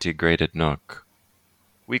the empty grated nook.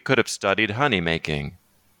 "We could have studied honey making."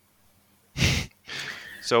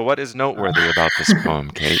 So what is noteworthy about this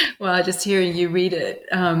poem, Kate? Well, just hearing you read it,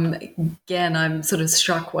 again, I'm sort of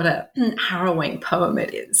struck what a harrowing poem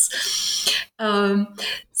it is.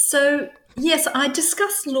 So, yes, I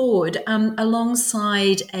discussed Lorde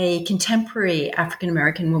alongside a contemporary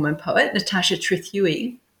African-American woman poet, Natasha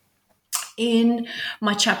Trethewey, in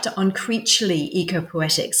my chapter on Creechly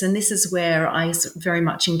ecopoetics. And this is where I very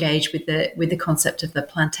much engage with the concept of the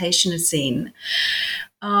Plantationocene.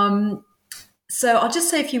 So I'll just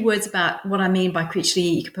say a few words about what I mean by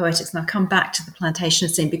Creechly ecopoetics, and I'll come back to the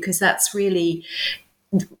Plantationocene, because that's really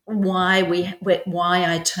why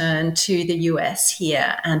I turn to the US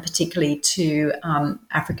here, and particularly to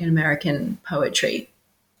African American poetry.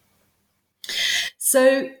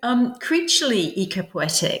 So Creechly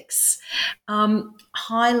ecopoetics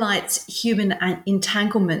highlights human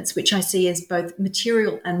entanglements, which I see as both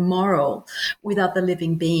material and moral, with other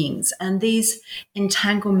living beings. And these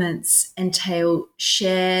entanglements entail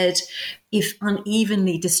shared, if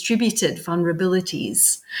unevenly distributed,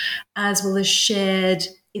 vulnerabilities, as well as shared,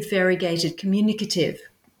 if variegated, communicative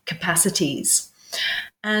capacities.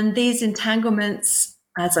 And these entanglements,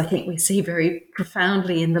 as I think we see very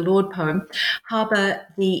profoundly in the Lorde poem, harbour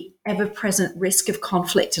the ever-present risk of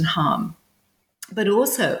conflict and harm. But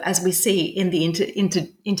also, as we see in the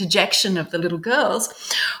interjection of the little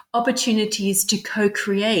girls, opportunities to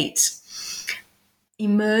co-create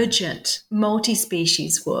emergent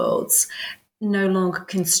multi-species worlds no longer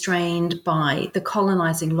constrained by the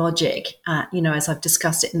colonizing logic, as I've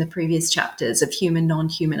discussed it in the previous chapters, of human,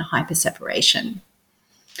 non-human hyperseparation,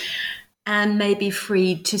 and may be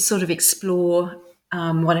freed to sort of explore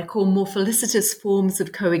what I call more felicitous forms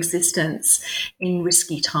of coexistence in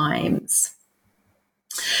risky times.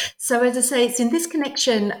 So as I say, it's in this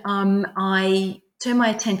connection I turn my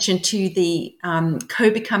attention to the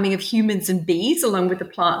co-becoming of humans and bees along with the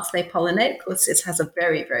plants they pollinate. Of course, this has a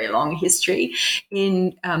very, very long history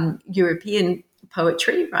in European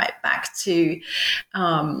poetry, right back to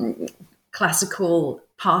classical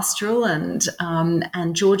pastoral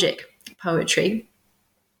and Georgic poetry.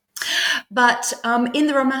 But in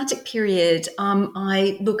the Romantic period,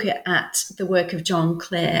 I look at the work of John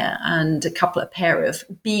Clare and a pair of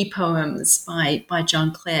bee poems by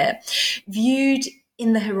John Clare, viewed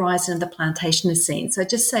in the horizon of the plantationist scene. So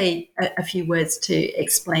just say a few words to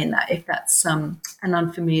explain that, if that's an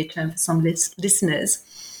unfamiliar term for some listeners.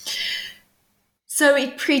 So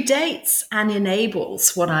it predates and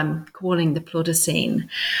enables what I'm calling the Plodocene.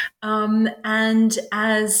 And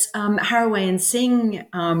as Haraway and Singh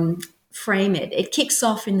frame it, it kicks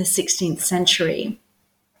off in the 16th century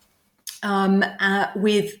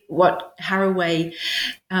with what Haraway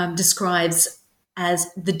describes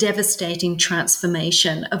as the devastating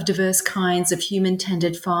transformation of diverse kinds of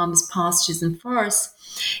human-tended farms, pastures, and forests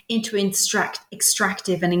into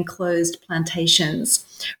extractive and enclosed plantations,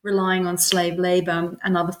 relying on slave labor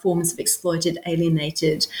and other forms of exploited,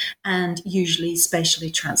 alienated, and usually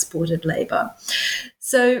spatially transported labor.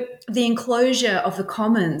 So the enclosure of the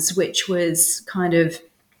commons, which was kind of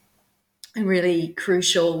a really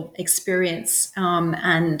crucial experience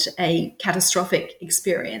and a catastrophic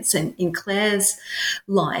experience in Clare's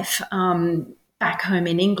life back home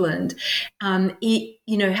in England, it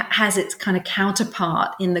has its kind of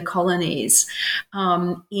counterpart in the colonies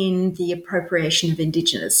in the appropriation of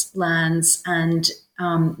Indigenous lands and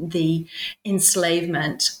the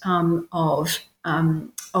enslavement of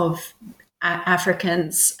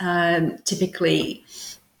Africans, typically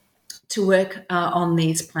to work on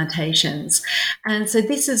these plantations. And so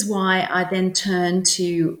this is why I then turn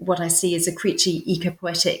to what I see as a creature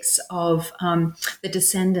ecopoetics of the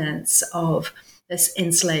descendants of the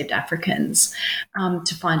enslaved Africans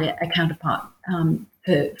to find a counterpart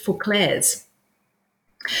for Clare's.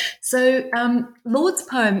 So Lord's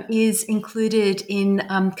poem is included in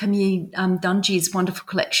Camille Dungy's wonderful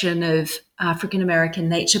collection of African-American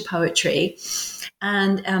nature poetry.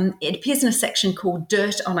 And it appears in a section called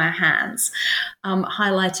Dirt on Our Hands,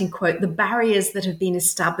 highlighting, quote, the barriers that have been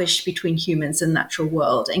established between humans and natural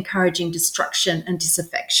world, encouraging destruction and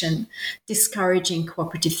disaffection, discouraging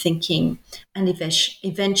cooperative thinking, and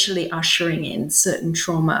eventually ushering in certain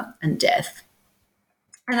trauma and death.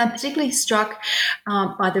 And I'm particularly struck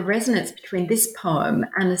by the resonance between this poem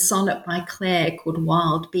and a sonnet by Clare called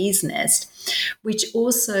Wild Bee's Nest, which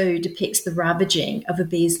also depicts the ravaging of a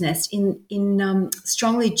bee's nest in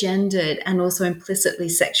strongly gendered and also implicitly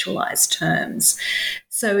sexualized terms.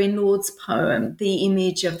 So in Lord's poem, the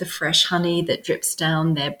image of the fresh honey that drips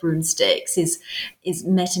down their broomsticks is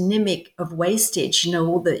metonymic of wastage.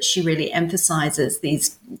 All that she really emphasizes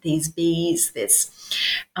these bees, this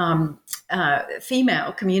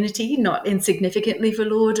female community, not insignificantly for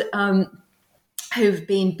Lord, who've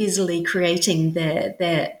been busily creating their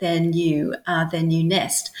new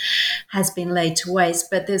nest, has been laid to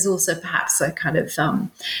waste. But there's also perhaps a kind of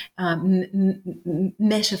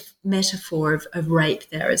metaphor of rape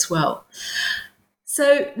there as well.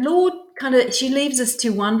 So Lord she leaves us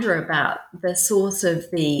to wonder about the source of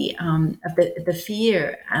the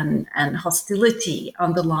fear and hostility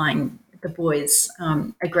underlying the boys'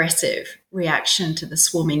 aggressive reaction to the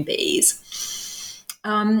swarming bees.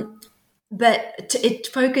 But it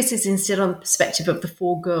focuses instead on the perspective of the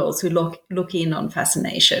four girls who look in on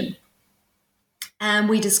fascination. And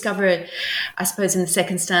we discover, I suppose, in the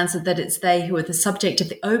second stanza that it's they who are the subject of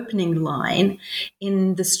the opening line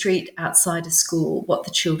in the street outside a school. What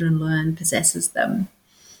the children learn possesses them.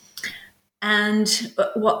 And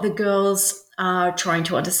what the girls are trying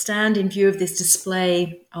to understand in view of this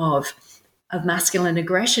display of masculine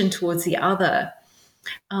aggression towards the other,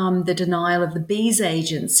 the denial of the bees'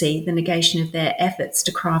 agency, the negation of their efforts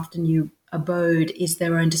to craft a new abode, is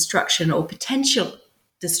their own destruction or potential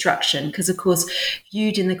destruction. Because, of course,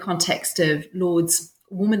 viewed in the context of Lord's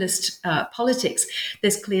womanist politics,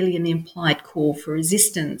 there's clearly an implied call for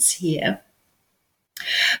resistance here.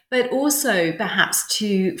 But also perhaps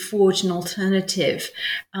to forge an alternative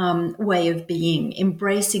way of being,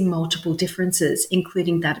 embracing multiple differences,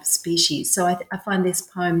 including that of species. So I find this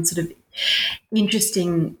poem sort of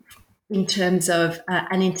interesting in terms of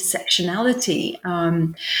an intersectionality,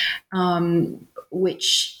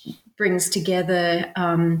 which brings together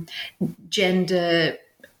gender,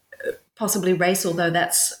 possibly race, although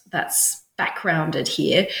that's backgrounded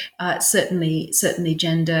here. Certainly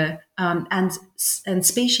gender and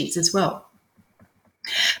species as well.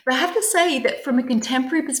 But I have to say that from a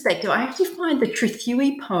contemporary perspective, I actually find the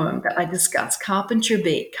Trethewey poem that I discussed, Carpenter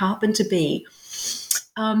Bee,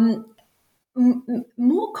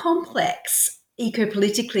 more complex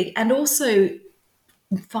eco-politically and also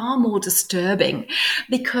far more disturbing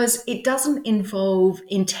because it doesn't involve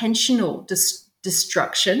intentional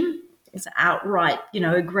destruction. It's outright,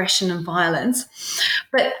 aggression and violence,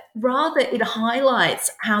 but rather it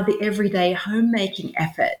highlights how the everyday homemaking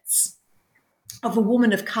efforts of a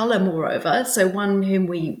woman of colour, moreover, so one whom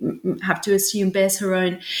we have to assume bears her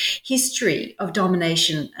own history of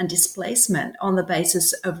domination and displacement on the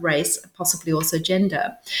basis of race, possibly also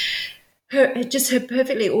gender. Her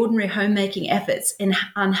perfectly ordinary homemaking efforts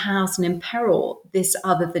unhouse and imperil this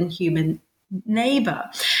other than human neighbour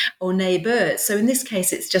or neighbours. So in this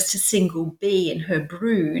case, it's just a single bee and her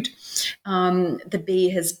brood. The bee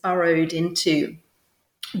has burrowed into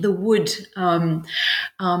the wood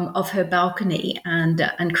of her balcony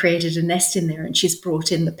and created a nest in there, and she's brought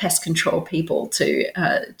in the pest control people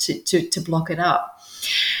to block it up.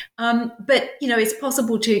 But it's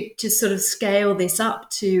possible to sort of scale this up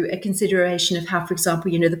to a consideration of how, for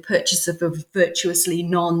example, the purchase of a virtuously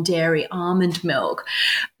non-dairy almond milk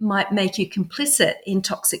might make you complicit in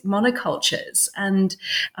toxic monocultures, and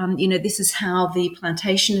this is how the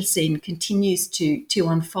plantationist scene continues to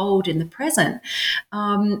unfold in the present,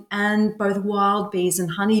 and both wild bees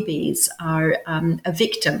and honeybees are a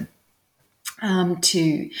victim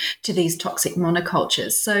to these toxic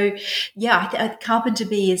monocultures. So, Carpenter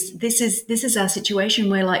Bee this is our situation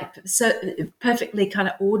where perfectly kind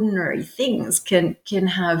of ordinary things can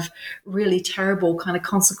have really terrible kind of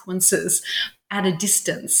consequences at a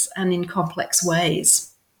distance and in complex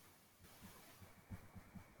ways.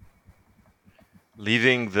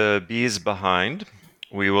 Leaving the bees behind,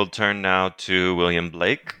 we will turn now to William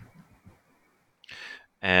Blake.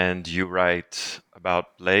 And you write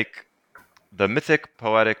about Blake: the mythic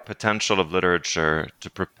poetic potential of literature to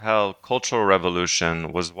propel cultural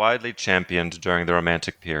revolution was widely championed during the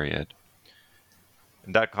Romantic period.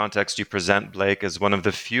 In that context, you present Blake as one of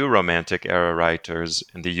the few Romantic-era writers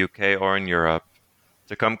in the UK or in Europe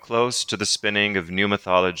to come close to the spinning of new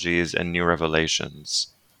mythologies and new revelations,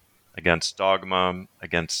 against dogma,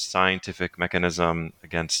 against scientific mechanism,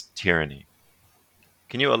 against tyranny.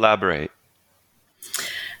 Can you elaborate?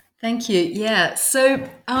 Thank you. Yeah. So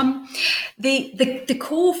the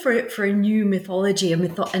call for a new mythology, an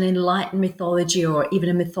enlightened mythology, or even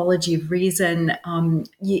a mythology of reason,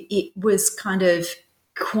 it was kind of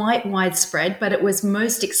quite widespread, but it was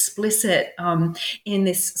most explicit in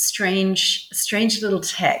this strange little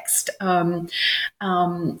text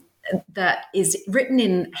that is written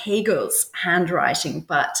in Hegel's handwriting,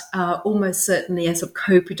 but almost certainly as a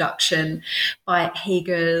co-production by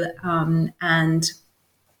Hegel and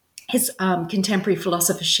his contemporary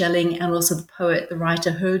philosopher Schelling, and also the poet, the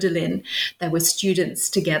writer Hölderlin. They were students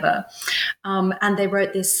together, and they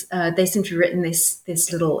wrote this. They seem to have written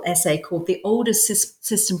this little essay called "The Older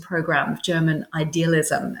System Program of German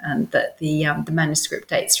Idealism," and the manuscript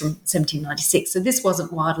dates from 1796. So this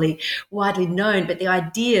wasn't widely known, but the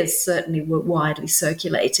ideas certainly were widely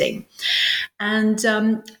circulating, and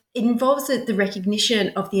it involves the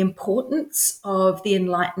recognition of the importance of the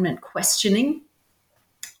Enlightenment questioning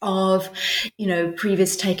of,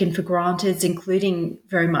 previous taken for granted, including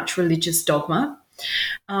very much religious dogma.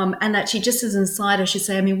 And actually, just as an aside, I should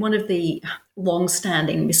say, one of the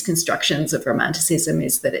long-standing misconstructions of Romanticism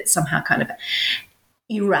is that it's somehow kind of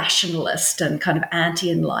irrationalist and kind of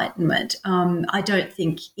anti-Enlightenment. I don't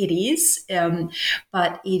think it is,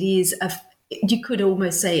 but it is you could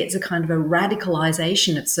almost say it's a kind of a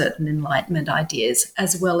radicalization of certain Enlightenment ideas,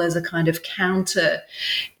 as well as a kind of counter,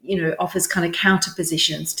 offers kind of counter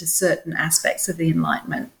positions to certain aspects of the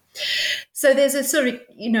Enlightenment. So there's a sort of,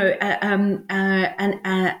 an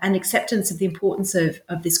acceptance of the importance of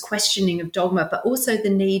this questioning of dogma, but also the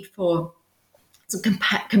need for some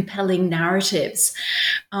compelling narratives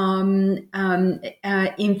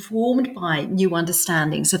informed by new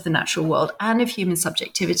understandings of the natural world and of human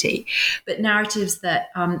subjectivity, but narratives that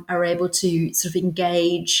are able to sort of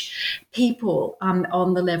engage people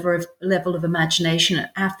on the level of imagination and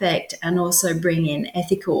affect, and also bring in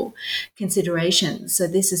ethical considerations. So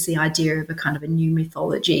this is the idea of a kind of a new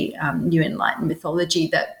mythology, new Enlightened mythology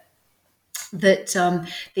that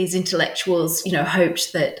these intellectuals,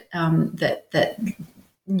 hoped that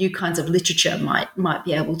new kinds of literature might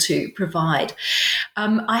be able to provide.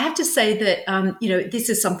 I have to say that this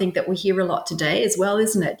is something that we hear a lot today as well,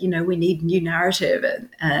 isn't it? We need new narrative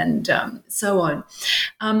and so on.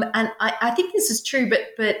 And I think this is true,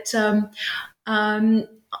 but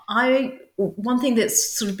one thing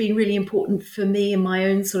that's sort of been really important for me in my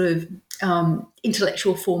own sort of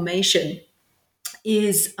intellectual formation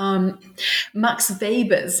is Max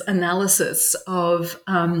Weber's analysis of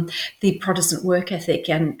the Protestant work ethic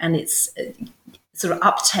and its sort of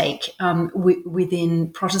uptake within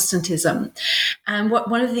Protestantism. And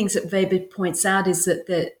one of the things that Weber points out is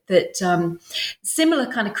that similar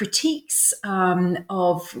kind of critiques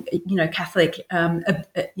of Catholic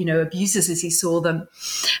abuses as he saw them,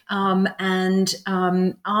 and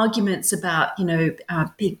arguments about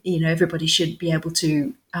everybody should be able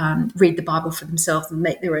to read the Bible for themselves and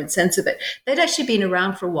make their own sense of it. They'd actually been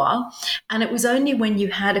around for a while, and it was only when you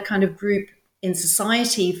had a kind of group in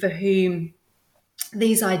society for whom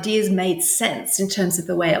these ideas made sense in terms of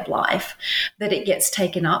the way of life that it gets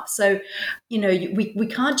taken up. So, we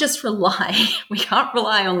can't just rely. We can't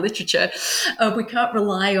rely on literature. We can't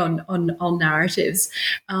rely on narratives.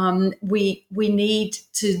 We need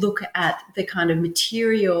to look at the kind of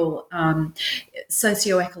material,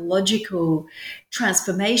 socio-ecological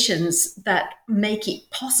transformations that make it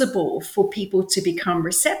possible for people to become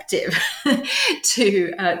receptive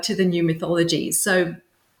to the new mythologies. So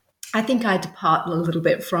I think I depart a little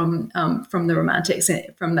bit from the Romantics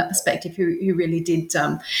from that perspective, who really did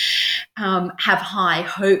have high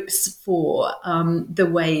hopes for the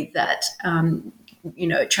way that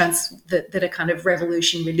that a kind of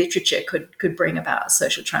revolutionary literature could bring about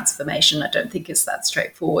social transformation. I don't think it's that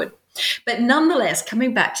straightforward. But nonetheless,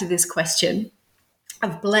 coming back to this question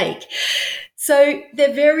of Blake. So there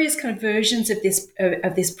are various kind of versions of this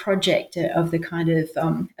project, of the kind of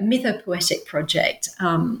a mythopoetic project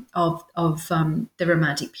of the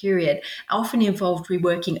Romantic period. Often involved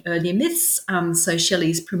reworking earlier myths. So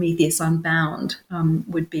Shelley's Prometheus Unbound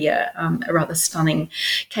would be a rather stunning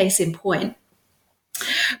case in point.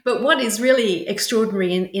 But what is really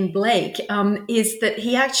extraordinary in Blake is that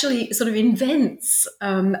he actually sort of invents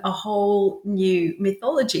a whole new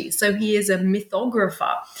mythology. So he is a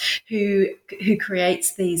mythographer who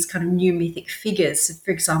creates these kind of new mythic figures. For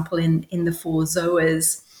example, in the Four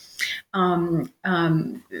Zoas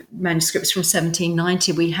manuscripts from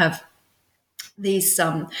 1790, we have these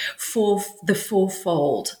the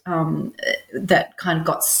fourfold that kind of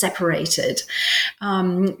got separated.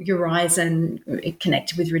 Urizen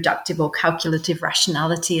connected with reductive or calculative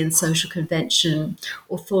rationality and social convention.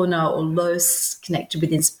 Orthona or Los connected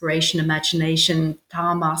with inspiration, imagination.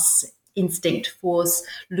 Tamas, instinct, force.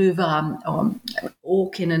 Luva,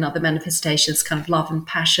 Orkin and other manifestations, kind of love and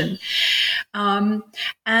passion.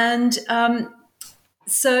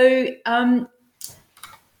 So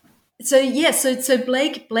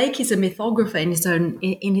Blake is a mythographer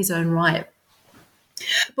in his own right.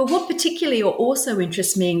 But what particularly also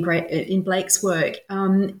interests me in Blake's work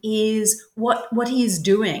is what he is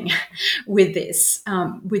doing with this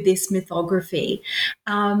mythography,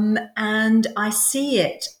 and I see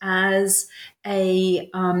it as a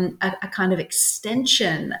kind of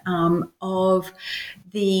extension of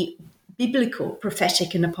the biblical,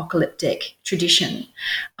 prophetic, and apocalyptic tradition,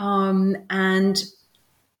 and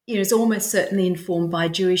it's almost certainly informed by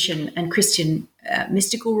Jewish and Christian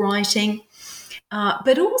mystical writing,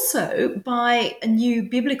 but also by a new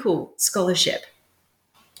biblical scholarship,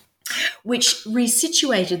 which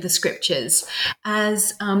resituated the scriptures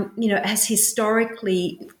as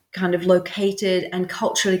historically kind of located and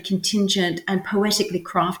culturally contingent and poetically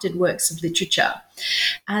crafted works of literature,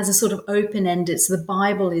 as a sort of open-ended. So the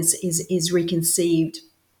Bible is reconceived,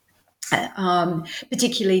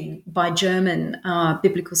 particularly by German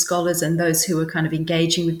biblical scholars and those who are kind of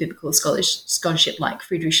engaging with biblical scholarship like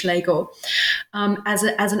Friedrich Schlegel, as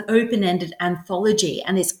an open-ended anthology.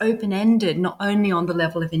 And it's open-ended not only on the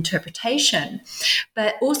level of interpretation,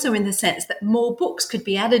 but also in the sense that more books could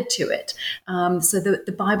be added to it. So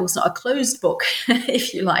the Bible's not a closed book,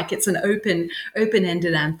 if you like. It's an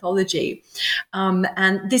open-ended anthology.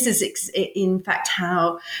 And this is, in fact,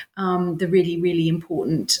 how the really, really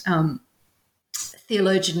important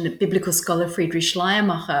theologian and biblical scholar Friedrich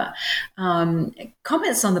Schleiermacher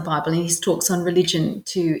comments on the Bible in his talks on religion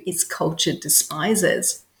to its cultured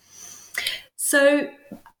despisers. So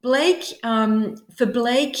for Blake,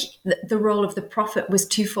 the role of the prophet was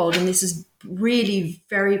twofold, and this is really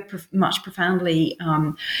very much profoundly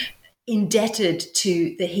indebted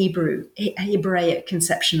to the Hebraic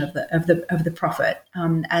conception of the prophet,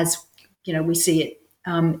 as we see it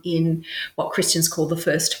in what Christians call the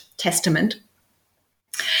First Testament.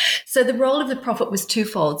 So the role of the prophet was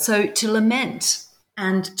twofold. So to lament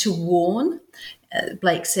and to warn.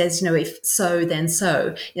 Blake says, if so, then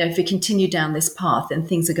so. If we continue down this path, then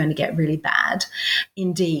things are going to get really bad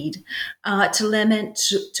indeed. To lament,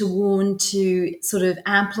 to warn, to sort of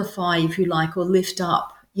amplify, if you like, or lift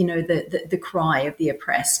up, the cry of the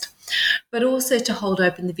oppressed, but also to hold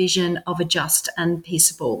open the vision of a just and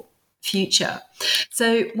peaceable future.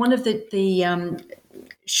 So one of the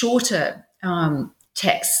shorter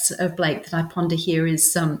texts of Blake that I ponder here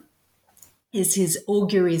is his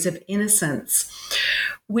Auguries of Innocence,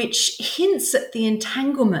 which hints at the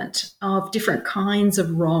entanglement of different kinds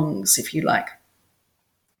of wrongs, if you like.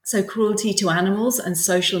 So cruelty to animals and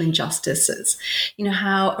social injustices.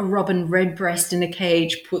 How a robin redbreast in a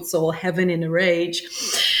cage puts all heaven in a rage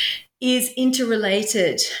is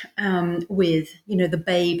interrelated with, the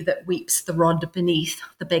babe that weeps the rod beneath,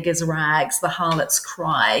 the beggar's rags, the harlot's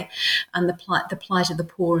cry, and the plight of the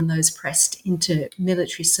poor and those pressed into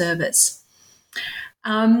military service.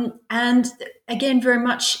 And again, very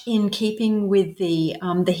much in keeping with the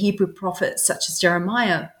Hebrew prophets such as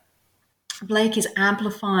Jeremiah, Blake is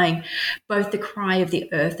amplifying both the cry of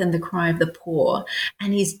the earth and the cry of the poor,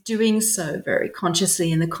 and he's doing so very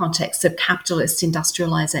consciously in the context of capitalist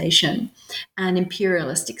industrialization and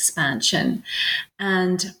imperialist expansion,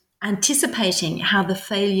 and anticipating how the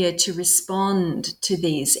failure to respond to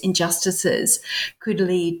these injustices could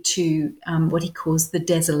lead to what he calls the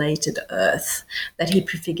desolated earth that he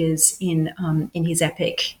prefigures in his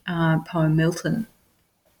epic poem Milton.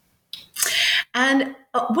 And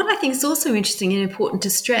what I think is also interesting and important to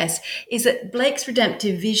stress is that Blake's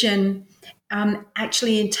redemptive vision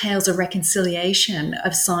actually entails a reconciliation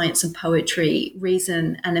of science and poetry,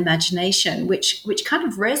 reason and imagination, which kind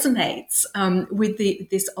of resonates with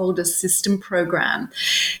this older system program.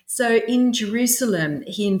 So in Jerusalem,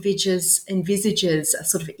 he envisages a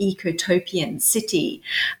sort of ecotopian city,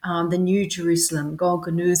 the New Jerusalem,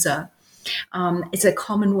 Golgonooza. It's a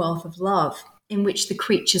commonwealth of love in which the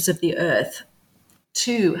creatures of the earth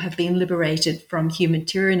too have been liberated from human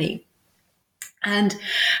tyranny. And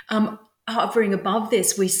hovering above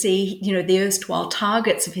this, we see, the erstwhile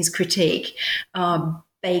targets of his critique,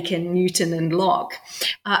 Bacon, Newton, and Locke,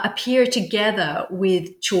 appear together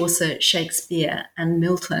with Chaucer, Shakespeare, and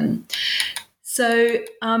Milton. So,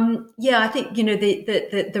 I think,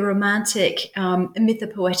 the romantic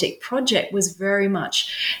mythopoetic project was very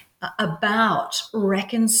much about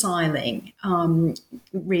reconciling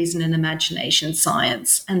reason and imagination,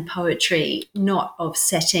 science and poetry, not of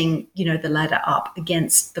setting, the latter up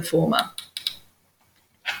against the former.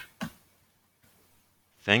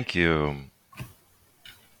 Thank you.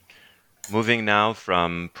 Moving now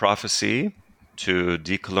from prophecy to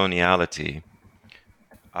decoloniality,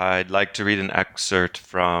 I'd like to read an excerpt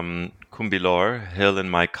from Kumbilor, Hill in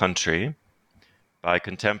My Country, by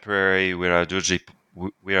contemporary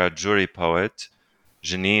Wiradjuri poet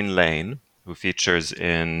Jeanine Lane, who features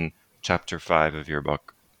in chapter 5 of your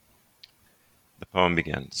book. The poem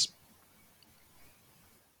begins.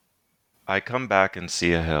 I come back and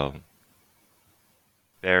see a hill,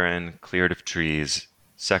 barren, cleared of trees,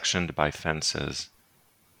 sectioned by fences,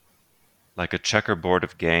 like a checkerboard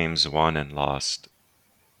of games won and lost.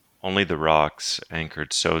 Only the rocks,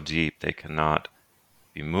 anchored so deep they cannot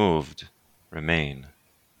be moved, remain.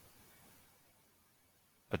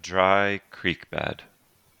 A dry creek bed,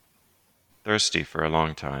 thirsty for a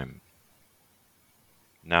long time.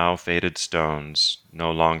 Now faded stones,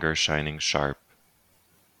 no longer shining sharp,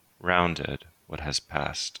 rounded what has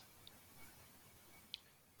passed.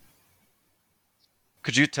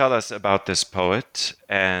 Could you tell us about this poet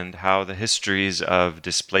and how the histories of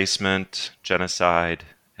displacement, genocide,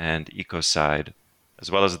 and ecocide, as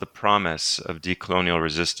well as the promise of decolonial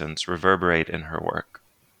resistance, reverberate in her work?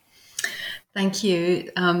 Thank you.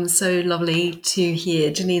 So lovely to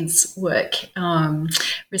hear Jeanine's work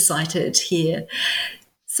recited here.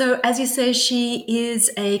 So, as you say, she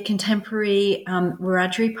is a contemporary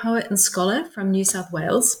Wiradjuri poet and scholar from New South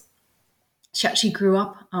Wales. She actually grew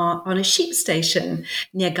up on a sheep station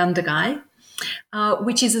near Gundagai,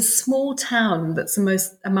 which is a small town that's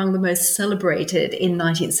among the most celebrated in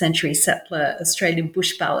 19th century settler Australian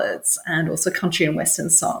bush ballads and also country and western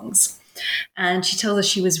songs. And she tells us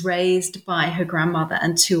she was raised by her grandmother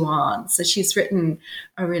and two aunts. So she's written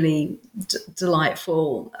a really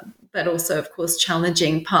delightful, but also, of course,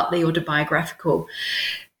 challenging, partly autobiographical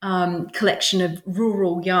collection of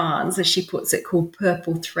rural yarns, as she puts it, called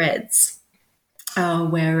Purple Threads,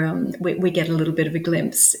 where we get a little bit of a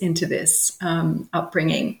glimpse into this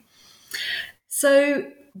upbringing. So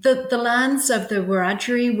the lands of the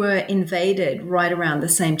Wiradjuri were invaded right around the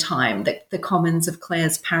same time that the commons of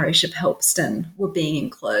Clare's parish of Helpston were being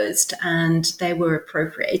enclosed, and they were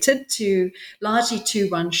appropriated largely to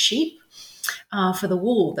run sheep for the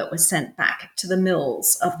wool that was sent back to the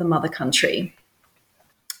mills of the mother country.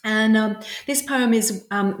 And this poem is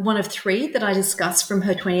one of three that I discussed from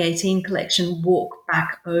her 2018 collection, Walk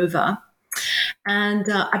Back Over.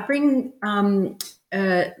 And I bring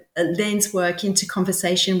Lane's work into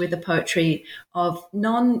conversation with the poetry of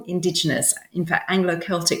non-Indigenous, in fact,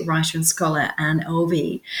 Anglo-Celtic writer and scholar Anne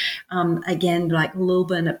Elvey, again, like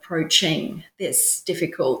Lilburn approaching this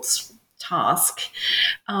difficult task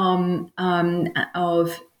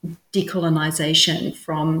of decolonisation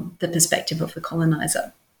from the perspective of the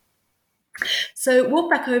coloniser. So Walk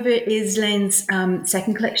Back Over is Lane's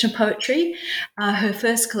second collection of poetry. Her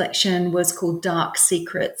first collection was called Dark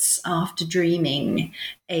Secrets After Dreaming,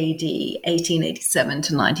 AD 1887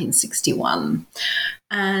 to 1961.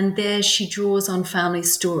 And there she draws on family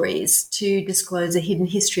stories to disclose a hidden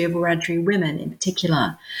history of Wiradjuri women in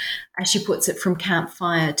particular, as she puts it, from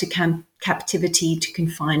campfire to captivity to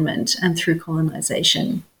confinement and through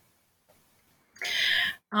colonisation.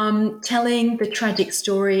 Telling the tragic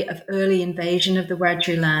story of early invasion of the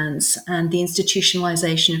Wiradjuri lands and the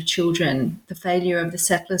institutionalization of children, the failure of the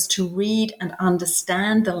settlers to read and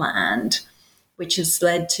understand the land, which has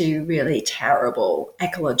led to really terrible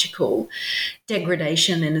ecological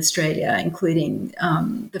degradation in Australia, including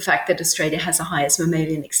the fact that Australia has the highest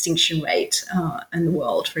mammalian extinction rate in the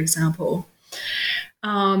world, for example.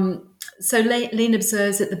 So Lane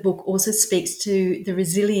observes that the book also speaks to the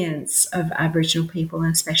resilience of Aboriginal people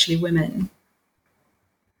and especially women.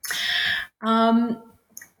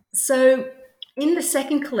 So in the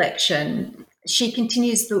second collection, she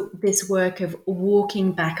continues this work of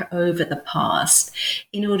walking back over the past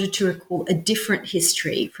in order to recall a different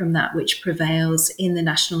history from that which prevails in the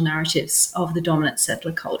national narratives of the dominant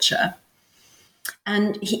settler culture.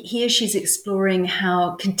 And here she's exploring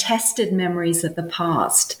how contested memories of the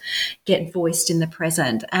past get voiced in the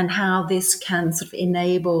present and how this can sort of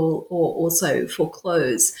enable or also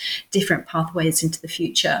foreclose different pathways into the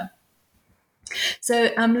future.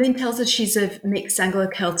 So Lynn tells us she's of mixed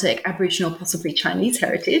Anglo-Celtic, Aboriginal, possibly Chinese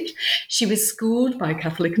heritage. She was schooled by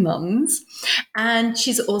Catholic nuns, and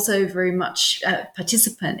she's also very much a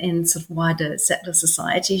participant in sort of wider settler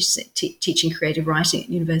society. She's teaching creative writing at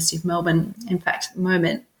the University of Melbourne, in fact, at the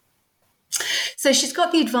moment. So she's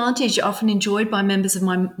got the advantage often enjoyed by members of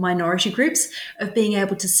my minority groups of being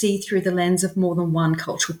able to see through the lens of more than one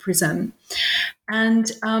cultural prism. And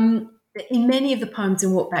in many of the poems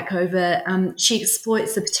in Walk Back Over, she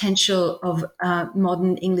exploits the potential of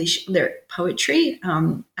modern English lyric poetry,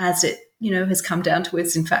 as it has come down to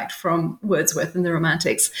us, in fact, from Wordsworth and the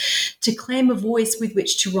Romantics, to claim a voice with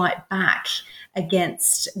which to write back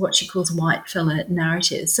against what she calls white fella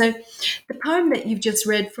narratives. So the poem that you've just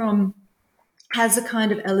read from has a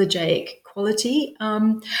kind of elegiac quality,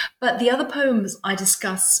 but the other poems I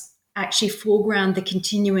discuss actually foreground the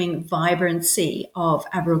continuing vibrancy of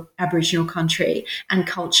Aboriginal country and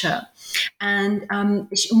culture. And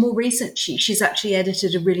more recently, she's actually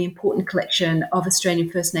edited a really important collection of Australian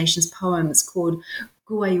First Nations poems called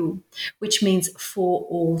Guayu, which means for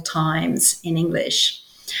all times in English.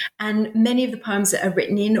 And many of the poems are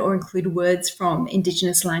written in or include words from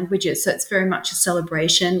Indigenous languages. So it's very much a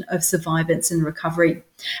celebration of survivance and recovery.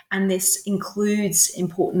 And this includes,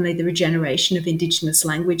 importantly, the regeneration of Indigenous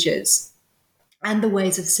languages and the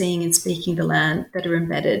ways of seeing and speaking the land that are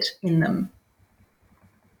embedded in them.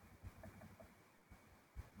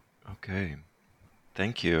 Okay,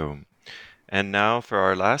 thank you. And now for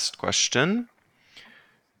our last question.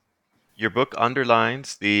 Your book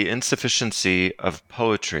underlines the insufficiency of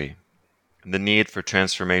poetry and the need for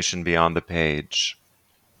transformation beyond the page.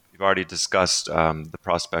 You've already discussed the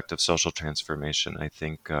prospect of social transformation, I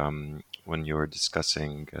think, when you were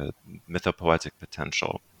discussing mythopoetic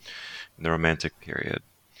potential in the Romantic period.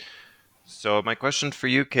 So my question for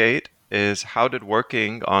you, Kate, is how did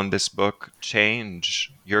working on this book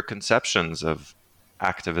change your conceptions of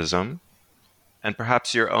activism and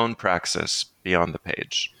perhaps your own praxis beyond the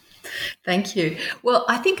page? Thank you. Well,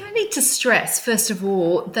 I think I need to stress, first of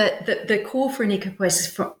all, that the call for an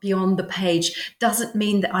ecopoiesis beyond the page doesn't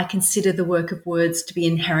mean that I consider the work of words to be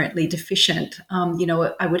inherently deficient.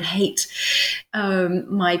 I would hate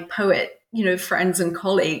my poet, friends and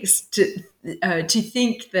colleagues to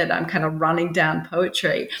think that I'm kind of running down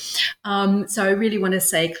poetry. So I really want to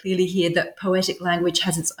say clearly here that poetic language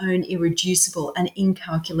has its own irreducible and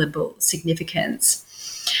incalculable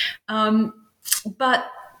significance.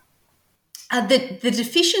 But The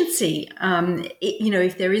deficiency,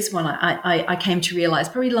 if there is one, I came to realize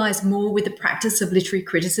probably lies more with the practice of literary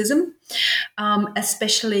criticism,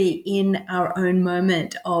 especially in our own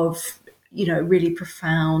moment of, really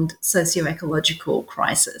profound socio-ecological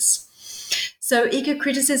crisis. So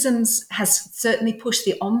eco-criticism has certainly pushed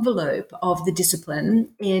the envelope of the discipline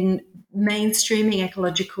in mainstreaming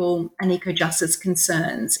ecological and eco-justice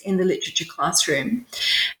concerns in the literature classroom,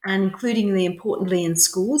 and includingly importantly in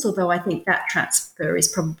schools, although I think that transfer is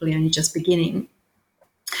probably only just beginning.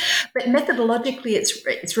 But methodologically,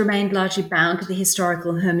 it's remained largely bound to the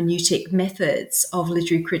historical hermeneutic methods of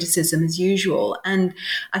literary criticism as usual. And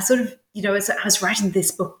I sort of, as I was writing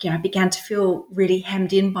this book, I began to feel really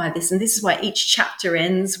hemmed in by this. And this is why each chapter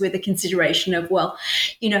ends with a consideration of, well,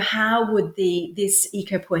 how would this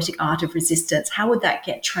eco-poetic art of resistance, how would that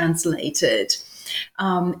get translated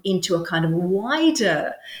into a kind of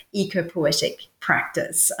wider eco-poetic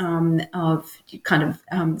practice of kind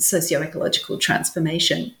of socio-ecological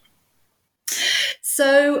transformation.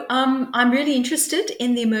 So I'm really interested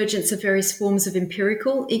in the emergence of various forms of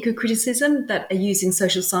empirical eco-criticism that are using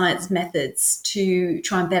social science methods to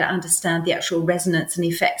try and better understand the actual resonance and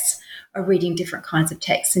effects of reading different kinds of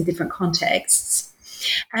texts in different contexts.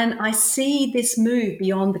 And I see this move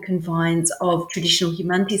beyond the confines of traditional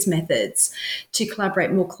humanities methods to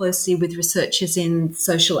collaborate more closely with researchers in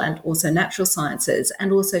social and also natural sciences,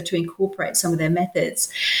 and also to incorporate some of their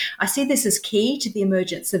methods. I see this as key to the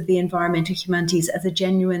emergence of the environmental humanities as a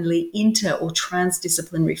genuinely inter- or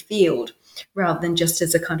transdisciplinary field, rather than just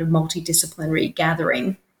as a kind of multidisciplinary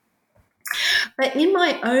gathering. But in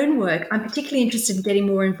my own work, I'm particularly interested in getting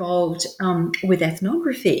more involved with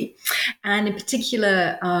ethnography, and in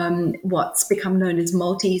particular, what's become known as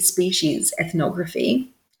multi-species ethnography,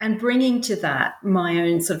 and bringing to that my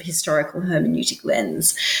own sort of historical hermeneutic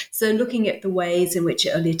lens. So looking at the ways in which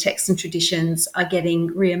earlier texts and traditions are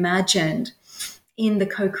getting reimagined in the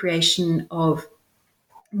co-creation of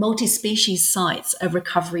multi-species sites of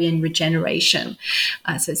recovery and regeneration.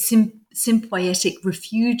 So sympoietic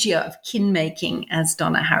refugia of kin-making, as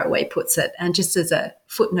Donna Haraway puts it. And just as a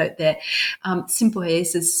footnote there,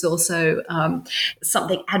 sympoiesis is also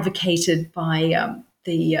something advocated by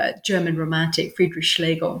the German romantic Friedrich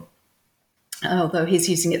Schlegel, although he's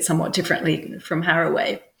using it somewhat differently from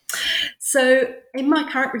Haraway. So in my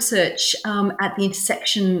current research at the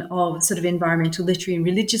intersection of sort of environmental literary and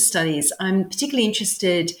religious studies, I'm particularly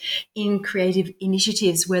interested in creative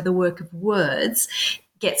initiatives where the work of words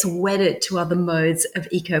gets wedded to other modes of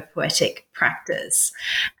eco-poetic practice.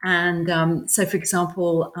 And so, for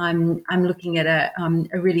example, I'm looking at a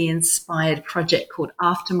really inspired project called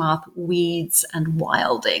Aftermath, Weeds and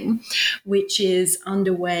Wilding, which is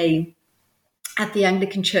underway at the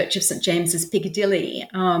Anglican Church of St. James's Piccadilly,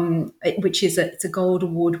 which is it's a Gold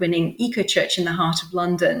Award-winning eco-church in the heart of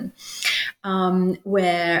London,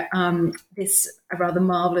 where this a rather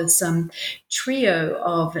marvellous trio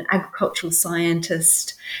of an agricultural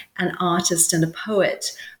scientist, an artist and a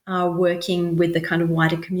poet are working with the kind of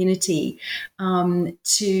wider community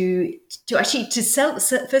to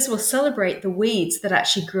first of all celebrate the weeds that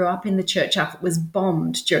actually grew up in the church after it was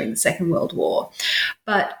bombed during the Second World War,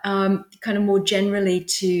 but kind of more generally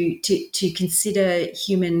to consider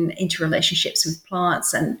human interrelationships with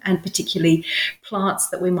plants and particularly plants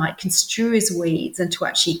that we might construe as weeds, and to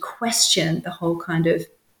actually question the whole kind of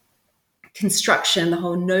construction, the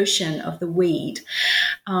whole notion of the weed,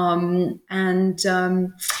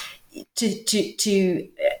 to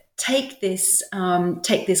take this kind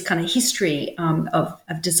of history of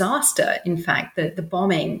disaster, in fact, the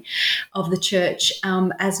bombing of the church,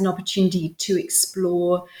 as an opportunity to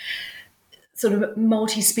explore sort of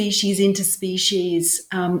multi-species, interspecies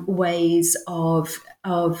ways of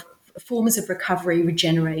forms of recovery,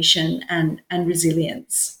 regeneration, and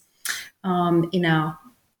resilience in our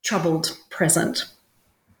troubled present.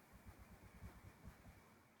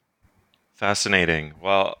 Fascinating.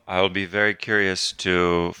 Well, I'll be very curious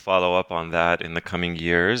to follow up on that in the coming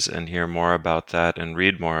years and hear more about that and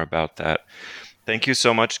read more about that. Thank you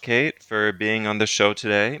so much, Kate, for being on the show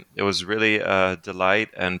today. It was really a delight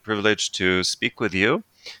and privilege to speak with you,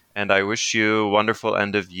 and I wish you a wonderful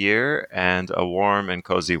end of year and a warm and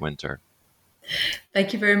cozy winter.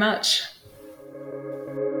 Thank you very much.